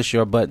how to push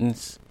your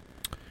buttons?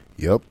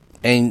 Yep.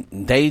 And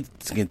they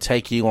can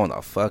take you on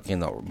a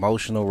fucking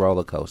emotional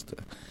roller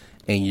coaster,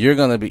 and you're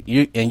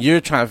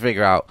trying to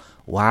figure out,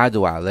 why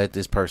do I let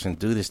this person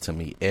do this to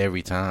me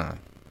every time?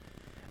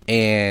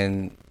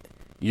 And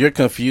you're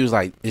confused,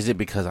 like, is it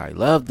because I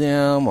love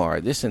them or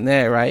this and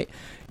that, right?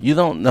 You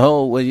don't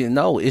know what you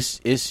know.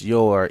 It's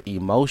your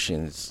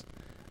emotions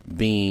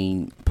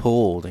being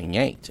pulled and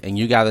yanked, and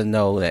you got to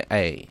know that,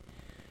 hey,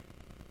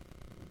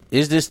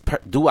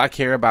 do I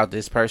care about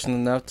this person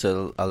enough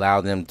to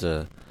allow them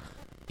to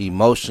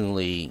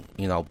emotionally,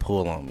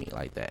 pull on me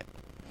like that?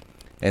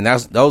 And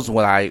that's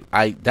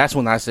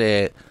when I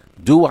said,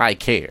 do I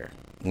care?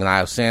 When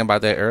I was saying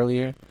about that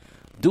earlier,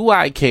 do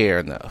I care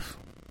enough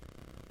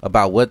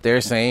about what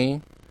they're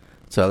saying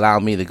to allow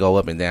me to go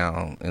up and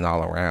down and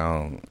all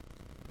around,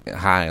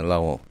 high and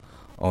low,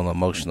 on an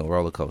emotional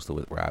roller coaster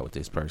ride with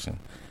this person?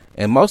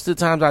 And most of the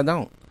times I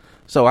don't.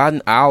 So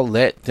I'll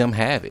let them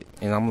have it,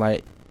 and I'm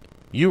like,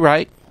 you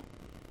right.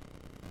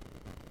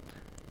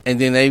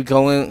 And then they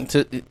go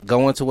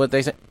into what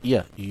they say.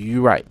 Yeah,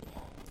 you right.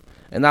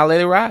 And I'll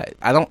let it ride.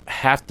 I don't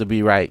have to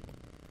be right,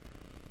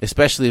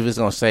 especially if it's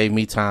gonna save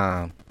me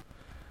time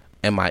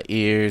and my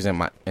ears and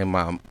my.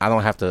 I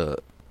don't have to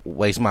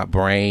waste my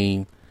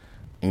brain,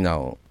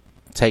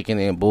 taking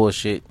in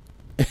bullshit.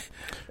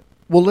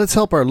 Well, let's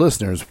help our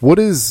listeners. What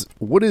is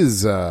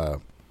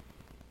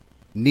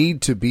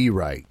need to be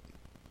right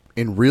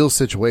in real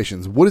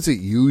situations? What does it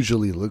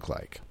usually look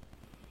like?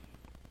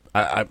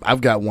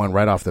 I've got one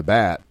right off the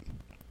bat.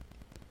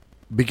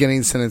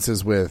 Beginning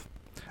sentences with,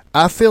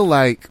 I feel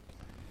like.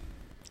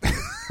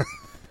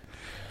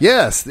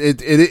 Yes,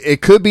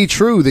 it could be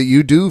true that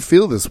you do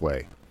feel this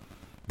way.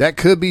 That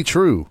could be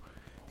true.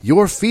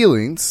 Your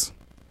feelings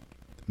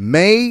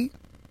may,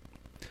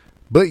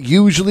 but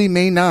usually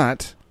may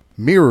not,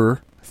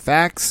 mirror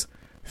facts,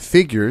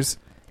 figures,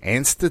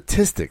 and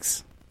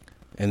statistics.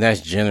 And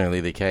that's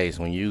generally the case.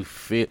 When you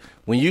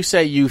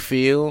say you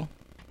feel,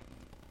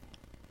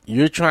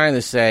 you're trying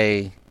to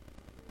say,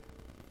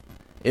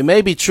 it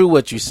may be true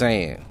what you're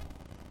saying,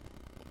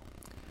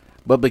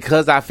 but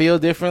because I feel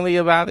differently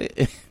about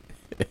it,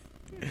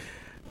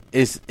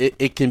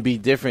 it can be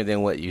different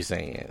than what you're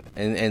saying.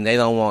 And they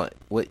don't want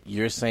what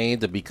you're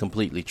saying to be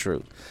completely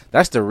true.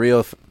 That's the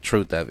real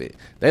truth of it.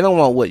 They don't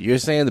want what you're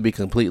saying to be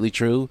completely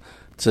true,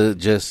 to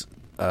just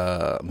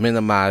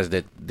minimize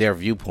their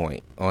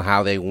viewpoint on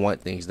how they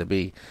want things to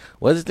be.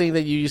 What's the thing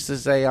that you used to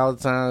say all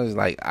the time? Is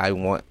like, I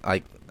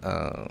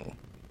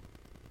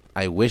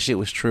wish it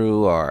was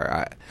true,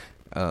 or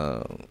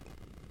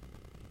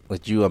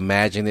what you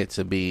imagine it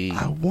to be.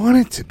 I want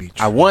it to be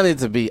true. I want it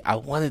to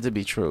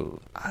be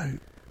true.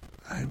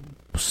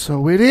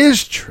 So it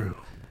is true.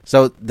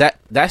 So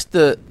that's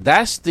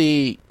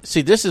the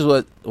see, this is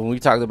what, when we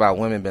talked about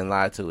women being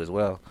lied to as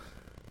well,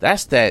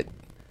 that's that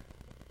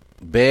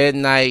bed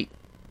night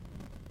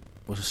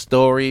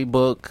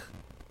storybook,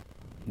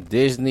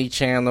 Disney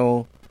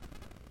Channel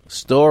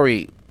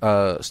story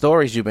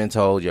stories you've been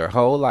told your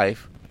whole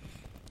life.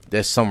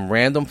 There's some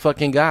random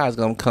fucking guy's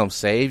gonna come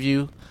save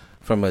you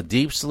from a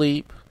deep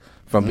sleep,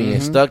 from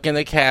being stuck in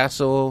a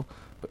castle,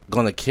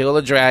 gonna kill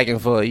a dragon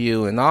for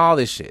you, and all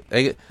this shit.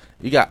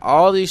 You got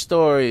all these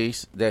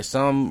stories that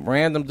some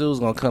random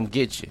dude's gonna come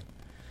get you,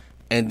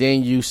 and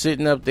then you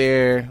sitting up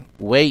there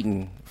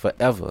waiting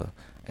forever,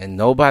 and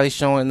nobody's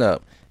showing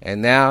up,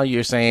 and now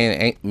you're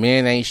saying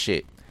men ain't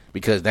shit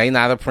because they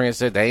not a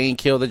princess, they ain't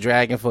killed a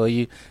dragon for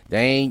you, they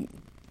ain't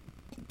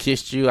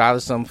kissed you out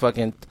of some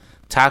fucking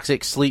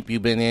toxic sleep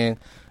you've been in.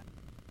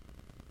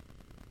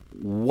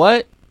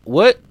 What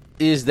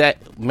is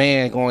that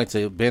man going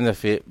to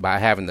benefit by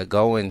having to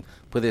go and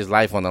put his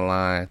life on the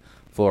line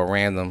for a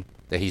random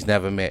that he's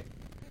never met?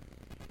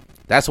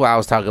 That's what I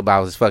was talking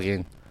about, was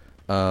fucking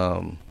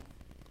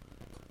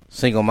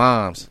single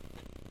moms.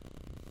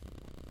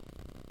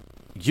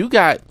 You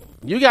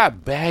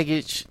got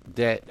baggage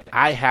that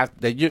I have,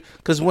 that you,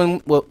 because when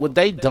what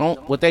they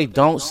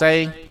don't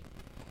say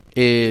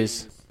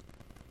is,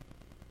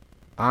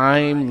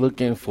 I'm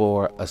looking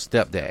for a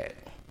stepdad.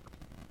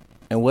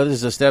 And what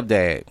is a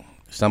stepdad?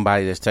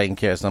 Somebody that's taking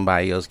care of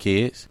somebody else's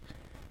kids.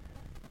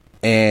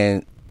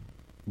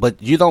 But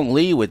you don't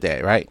lead with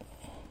that, right?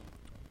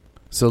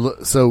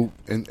 So,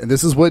 and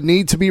this is what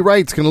need to be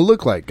right's going to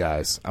look like,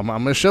 guys. I'm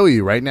going to show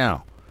you right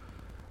now.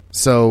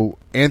 So,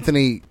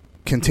 Anthony,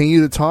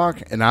 continue to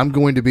talk, and I'm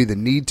going to be the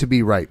need to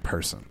be right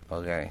person.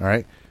 Okay. All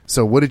right.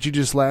 So, what did you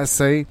just last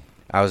say?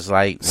 I was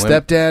like,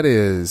 stepdad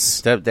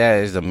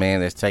is the man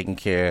that's taking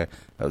care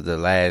of the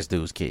last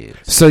dude's kids.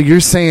 So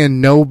you're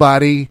saying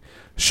nobody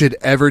should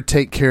ever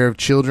take care of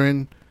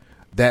children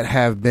that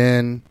have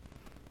been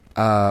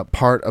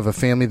part of a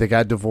family that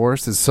got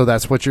divorced? So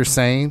that's what you're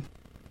saying?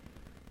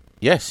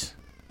 Yes.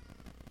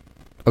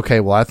 Okay,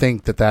 well, I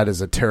think that is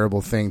a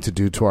terrible thing to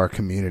do to our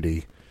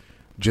community.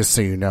 Just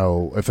so you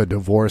know, if a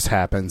divorce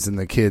happens and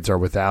the kids are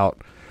without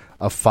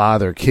a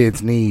father,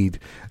 kids need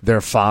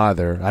their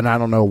father. And I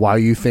don't know why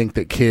you think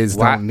that kids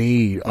don't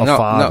need a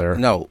father.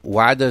 No.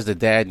 Why does the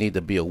dad need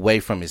to be away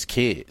from his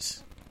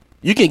kids?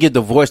 You can get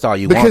divorced all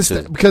you want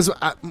to. Because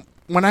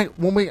when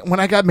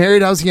I got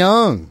married, I was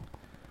young.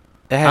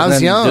 It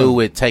has nothing to do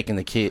with taking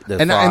the kid.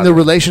 And the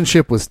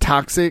relationship was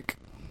toxic.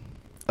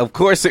 Of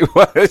course it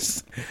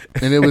was.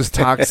 And it was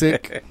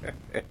toxic.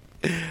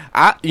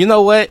 You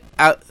know what?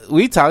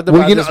 We talked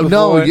about this before.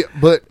 No,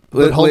 but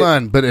hold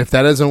on. But if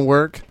that doesn't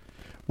work,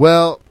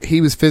 well,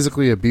 he was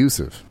physically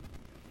abusive.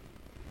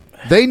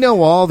 They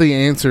know all the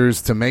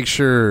answers to make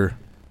sure,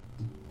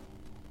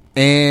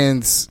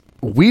 and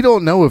we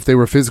don't know if they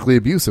were physically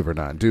abusive or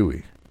not, do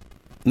we?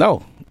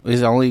 No,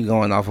 it's only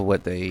going off of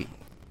what they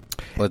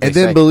and then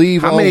say.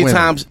 Believe how all many women.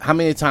 times? How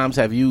many times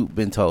have you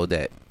been told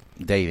that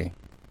dating?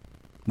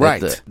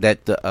 Right,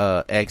 that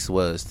the ex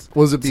was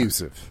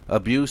abusive,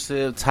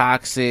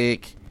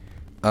 toxic,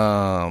 a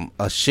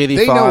shitty.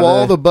 They father. know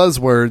all the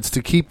buzzwords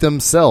to keep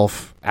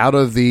themselves out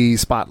of the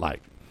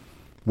spotlight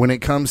when it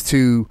comes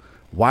to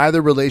why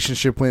the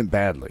relationship went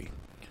badly.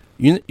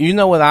 You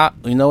know what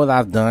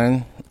I've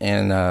done,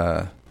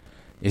 and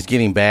it's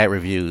getting bad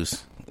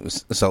reviews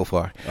so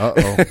far.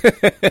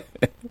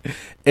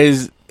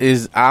 is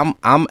I'm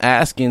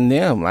asking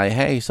them, like,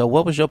 hey, so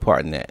what was your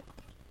part in that?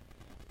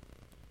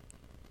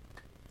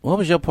 What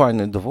was your part in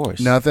the divorce?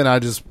 Nothing.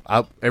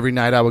 Every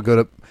night I would go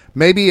to,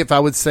 maybe if I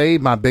would say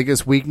my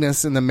biggest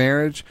weakness in the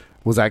marriage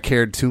was I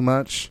cared too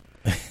much,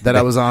 that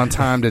I was on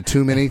time to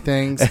too many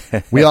things.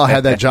 We all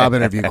had that job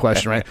interview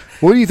question, right?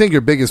 What do you think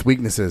your biggest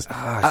weakness is?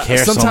 I care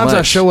sometimes so much.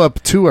 I show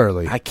up too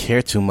early. I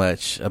care too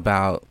much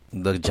about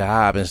the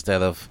job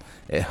instead of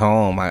at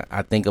home.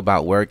 I think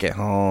about work at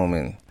home,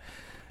 and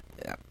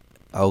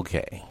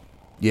okay.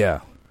 Yeah.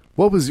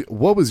 What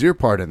was your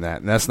part in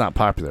that? And that's not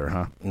popular,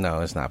 huh?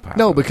 No, it's not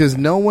popular. No, because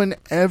no one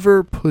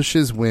ever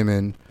pushes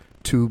women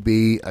to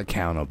be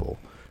accountable.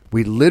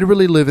 We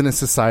literally live in a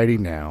society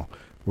now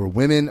where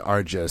women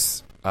are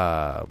just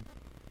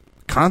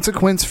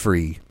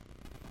consequence-free.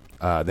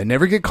 They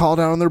never get called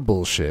out on their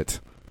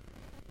bullshit.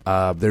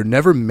 They're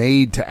never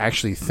made to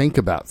actually think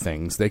about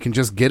things. They can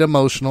just get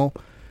emotional,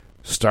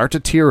 start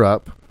to tear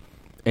up,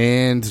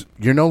 and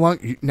you're no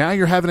longer. Now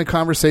you're having a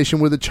conversation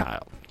with a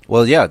child.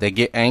 Well, yeah, they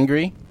get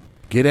angry.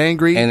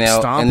 And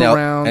stomp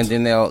around. And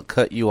then they'll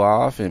cut you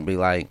off and be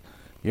like,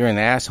 you're an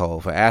asshole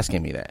for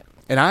asking me that.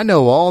 And I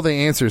know all the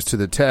answers to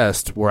the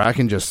test where I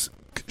can just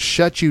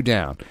shut you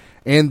down.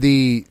 And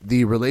the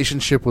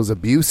relationship was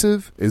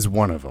abusive is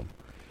one of them.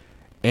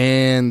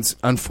 And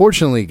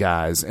unfortunately,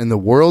 guys, in the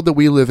world that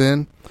we live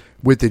in,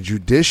 with the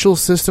judicial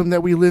system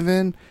that we live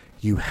in,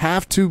 you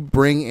have to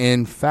bring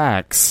in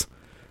facts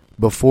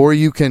before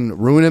you can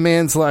ruin a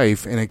man's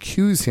life and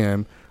accuse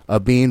him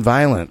of being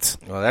violent.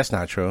 Well, that's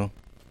not true.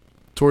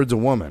 Towards a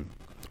woman.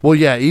 Well,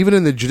 yeah, even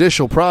in the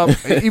judicial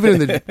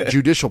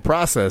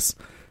process,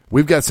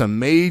 we've got some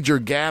major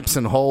gaps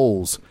and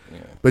holes.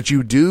 Yeah. But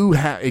you do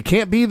have. It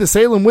can't be the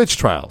Salem witch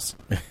trials.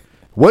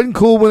 Wasn't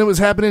cool when it was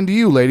happening to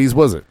you, ladies,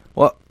 was it?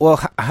 Well,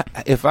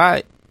 if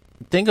I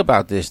think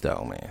about this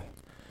though, man,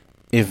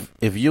 if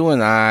you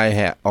and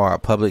I are a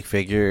public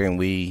figure and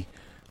we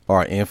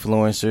are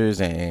influencers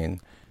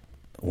and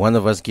one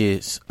of us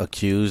gets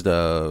accused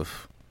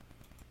of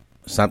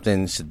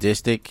something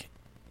sadistic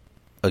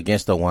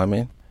against a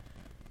woman,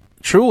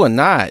 true or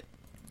not,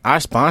 our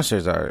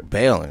sponsors are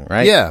bailing,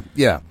 right?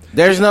 Yeah.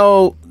 There's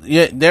no,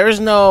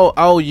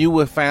 oh, you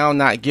were found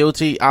not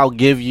guilty, I'll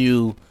give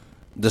you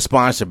the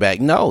sponsor back.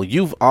 No,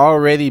 you've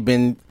already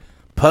been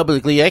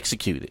publicly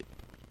executed.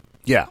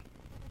 Yeah.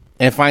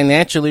 And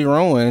financially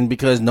ruined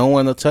because no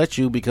one will touch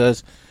you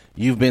because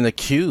you've been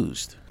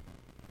accused.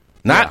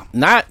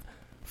 Not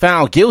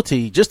found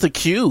guilty, just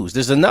accused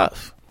is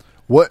enough.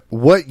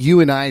 What you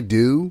and I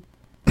do,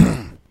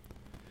 when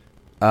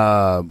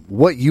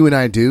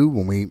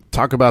we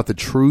talk about the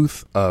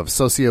truth of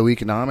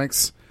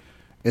socioeconomics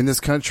in this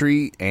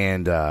country,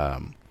 and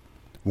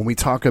when we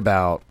talk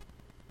about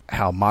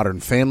how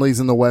modern families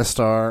in the West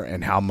are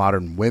and how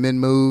modern women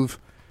move,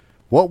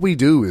 what we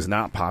do is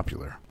not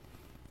popular.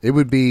 It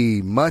would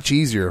be much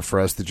easier for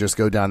us to just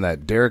go down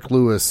that Derek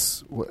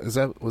Lewis. Was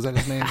that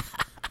his name?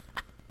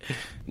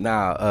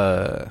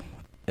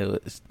 It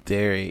was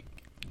Derek.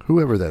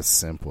 Whoever that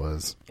simp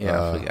was.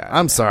 Yeah, I forgot.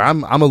 I'm sorry.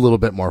 I'm a little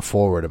bit more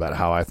forward about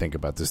how I think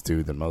about this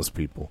dude than most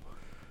people.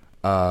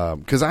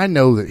 Because I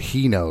know that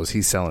he knows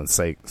he's selling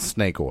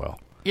snake oil.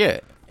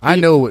 Yeah. I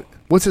know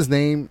what's his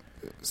name,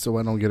 so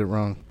I don't get it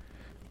wrong.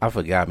 I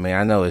forgot, man.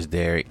 I know it's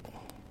Derek.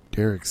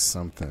 Derek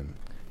something.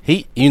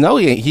 He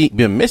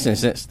been missing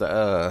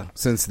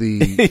since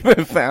he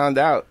been found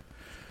out.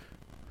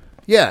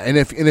 Yeah, and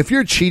if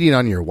you're cheating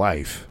on your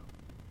wife,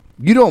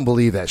 you don't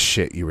believe that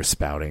shit you were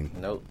spouting.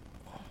 Nope.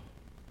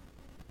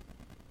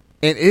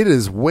 And it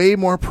is way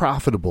more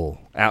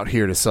profitable out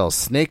here to sell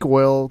snake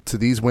oil to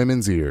these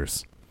women's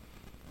ears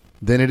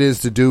than it is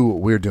to do what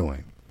we're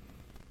doing.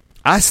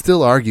 I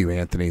still argue,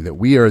 Anthony, that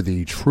we are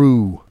the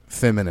true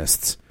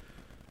feminists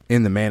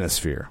in the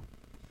manosphere.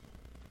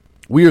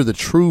 We are the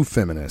true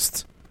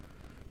feminists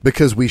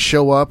because we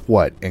show up,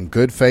 in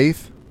good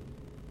faith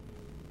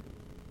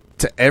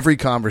to every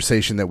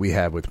conversation that we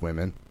have with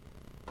women.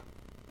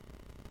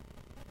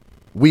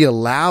 We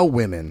allow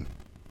women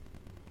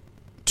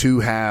to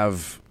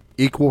have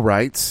equal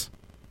rights.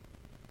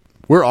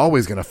 We're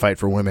always going to fight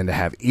for women to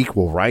have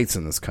equal rights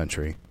in this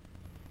country.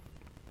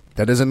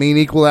 That doesn't mean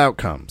equal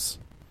outcomes,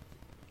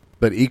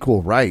 but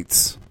equal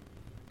rights.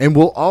 And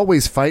we'll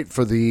always fight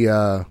for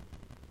the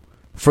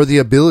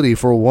ability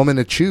for a woman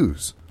to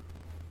choose.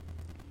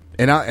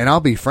 And I'll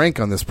be frank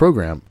on this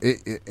program.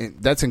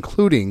 That's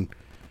including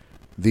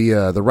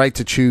the right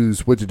to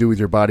choose what to do with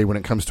your body when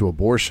it comes to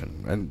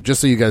abortion. And just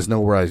so you guys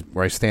know where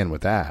I stand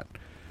with that.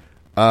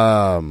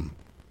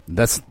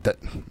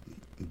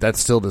 That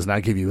still does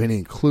not give you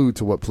any clue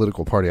to what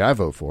political party I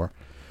vote for.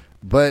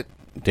 But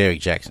Derek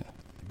Jackson,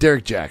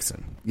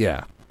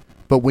 yeah.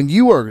 But when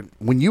you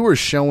are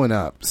showing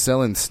up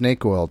selling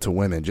snake oil to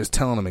women, just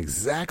telling them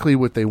exactly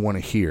what they want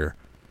to hear,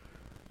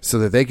 so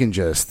that they can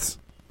just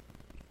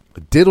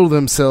diddle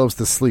themselves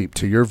to sleep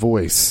to your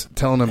voice,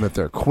 telling them that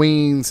they're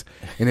queens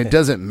and it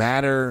doesn't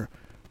matter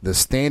the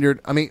standard.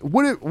 I mean,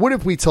 what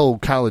if we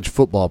told college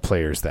football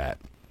players that?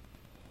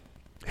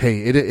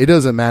 Hey, it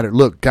doesn't matter.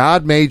 Look,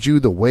 God made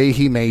you the way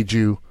he made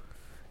you.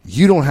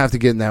 You don't have to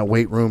get in that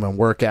weight room and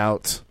work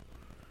out.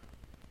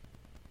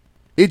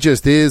 It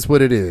just is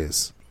what it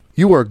is.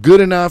 You are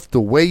good enough the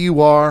way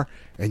you are,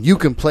 and you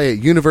can play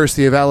at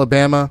University of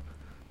Alabama.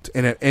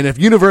 And if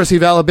University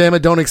of Alabama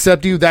don't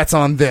accept you, that's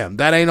on them.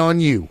 That ain't on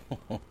you.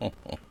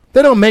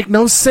 That don't make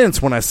no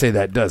sense when I say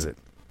that, does it?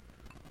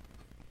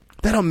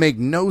 That don't make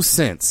no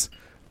sense.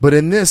 But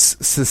in this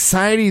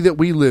society that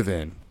we live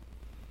in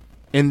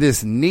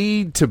this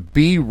need to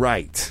be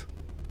right,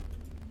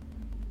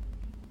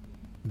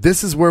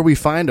 this is where we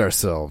find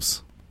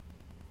ourselves.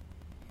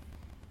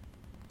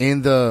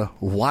 In the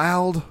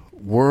wild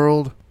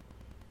world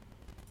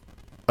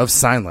of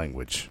sign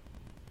language.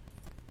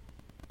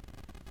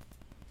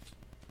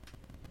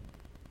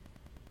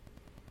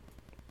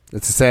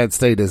 It's a sad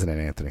state, isn't it,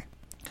 Anthony?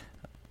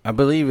 I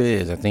believe it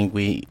is. I think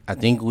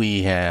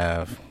we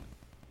have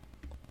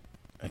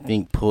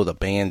pulled a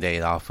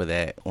Band-Aid off of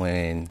that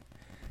when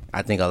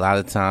I think a lot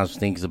of times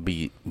things will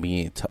be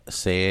being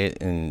said,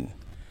 and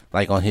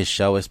like on his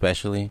show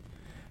especially.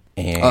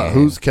 And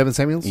who's Kevin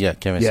Samuels? Yeah,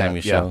 Kevin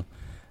Samuels' show.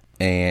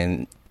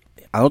 And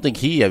I don't think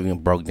he even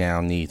broke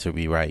down Need to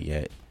Be Right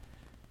yet.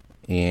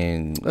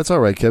 And that's all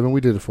right, Kevin.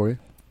 We did it for you.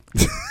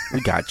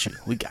 We got you.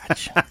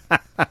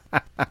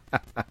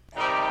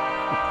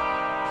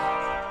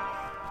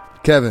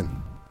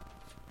 Kevin,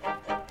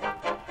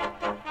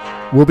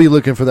 we'll be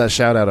looking for that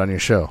shout out on your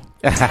show.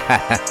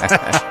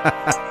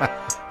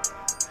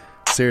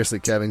 Seriously,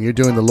 Kevin, you're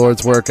doing the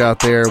Lord's work out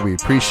there. We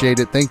appreciate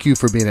it. Thank you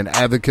for being an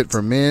advocate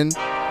for men.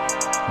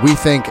 We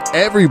thank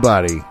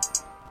everybody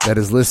that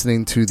is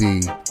listening to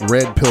the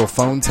Red Pill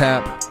phone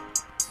tap.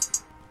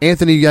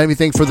 Anthony, you got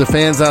anything for the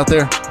fans out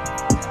there?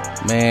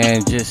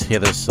 Man, just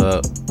hit us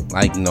up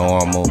like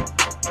normal.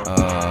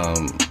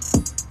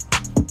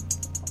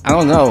 I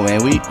don't know,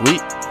 man.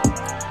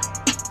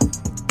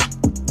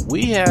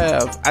 We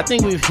have, I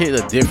think we've hit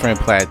a different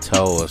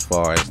plateau as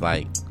far as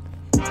like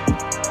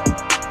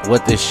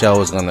what this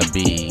show is gonna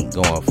be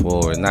going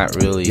forward. Not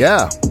really.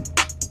 Yeah.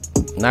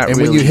 Not and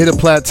really. when you hit a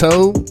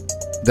plateau,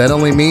 that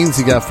only means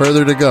you got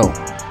further to go.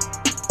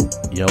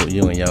 You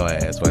and your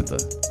ass went to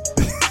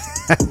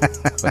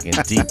fucking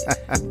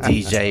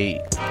DJ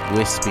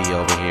Wispy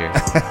over here.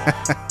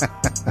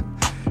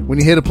 When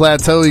you hit a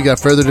plateau, you got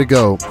further to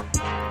go.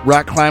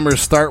 Rock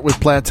climbers start with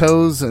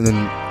plateaus, and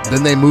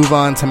then they move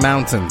on to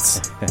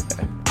mountains.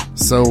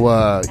 So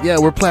yeah,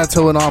 we're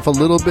plateauing off a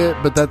little bit,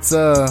 but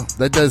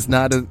that does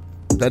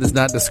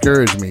not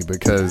discourage me,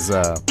 because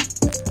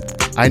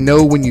I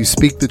know when you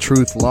speak the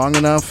truth long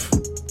enough,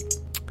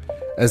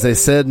 as they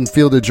said in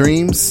Field of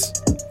Dreams,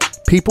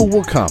 people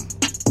will come.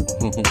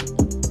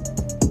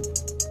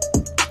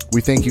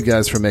 We thank you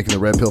guys for making the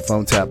Red Pill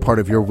Phone Tap part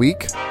of your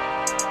week.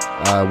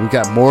 We've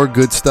got more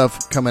good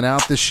stuff coming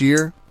out this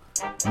year.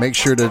 Make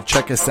sure to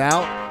check us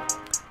out.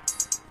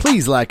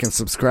 Please like and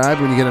subscribe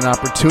when you get an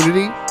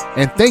opportunity.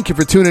 And thank you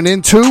for tuning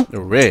in to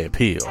the Red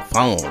Pill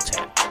Phone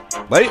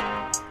Tap. Later.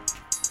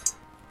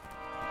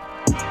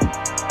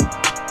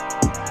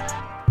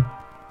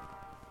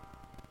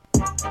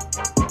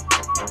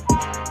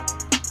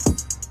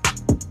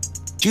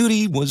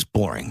 Judy was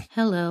boring.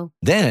 Hello.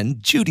 Then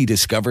Judy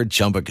discovered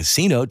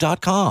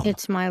ChumbaCasino.com.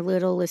 It's my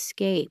little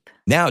escape.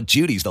 Now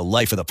Judy's the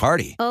life of the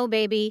party. Oh,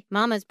 baby,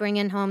 mama's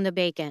bringing home the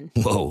bacon.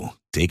 Whoa,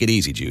 take it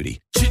easy,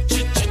 Judy.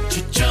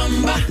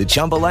 The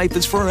Chumba life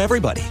is for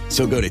everybody.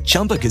 So go to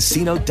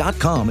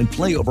ChumbaCasino.com and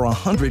play over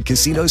 100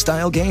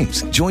 casino-style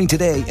games. Join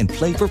today and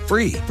play for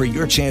free for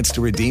your chance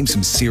to redeem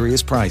some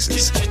serious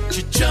prizes.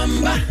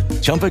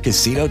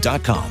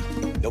 ChumbaCasino.com.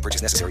 No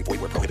purchase necessary.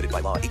 Void where prohibited by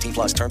law.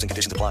 18+ terms and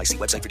conditions apply. See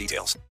website for details.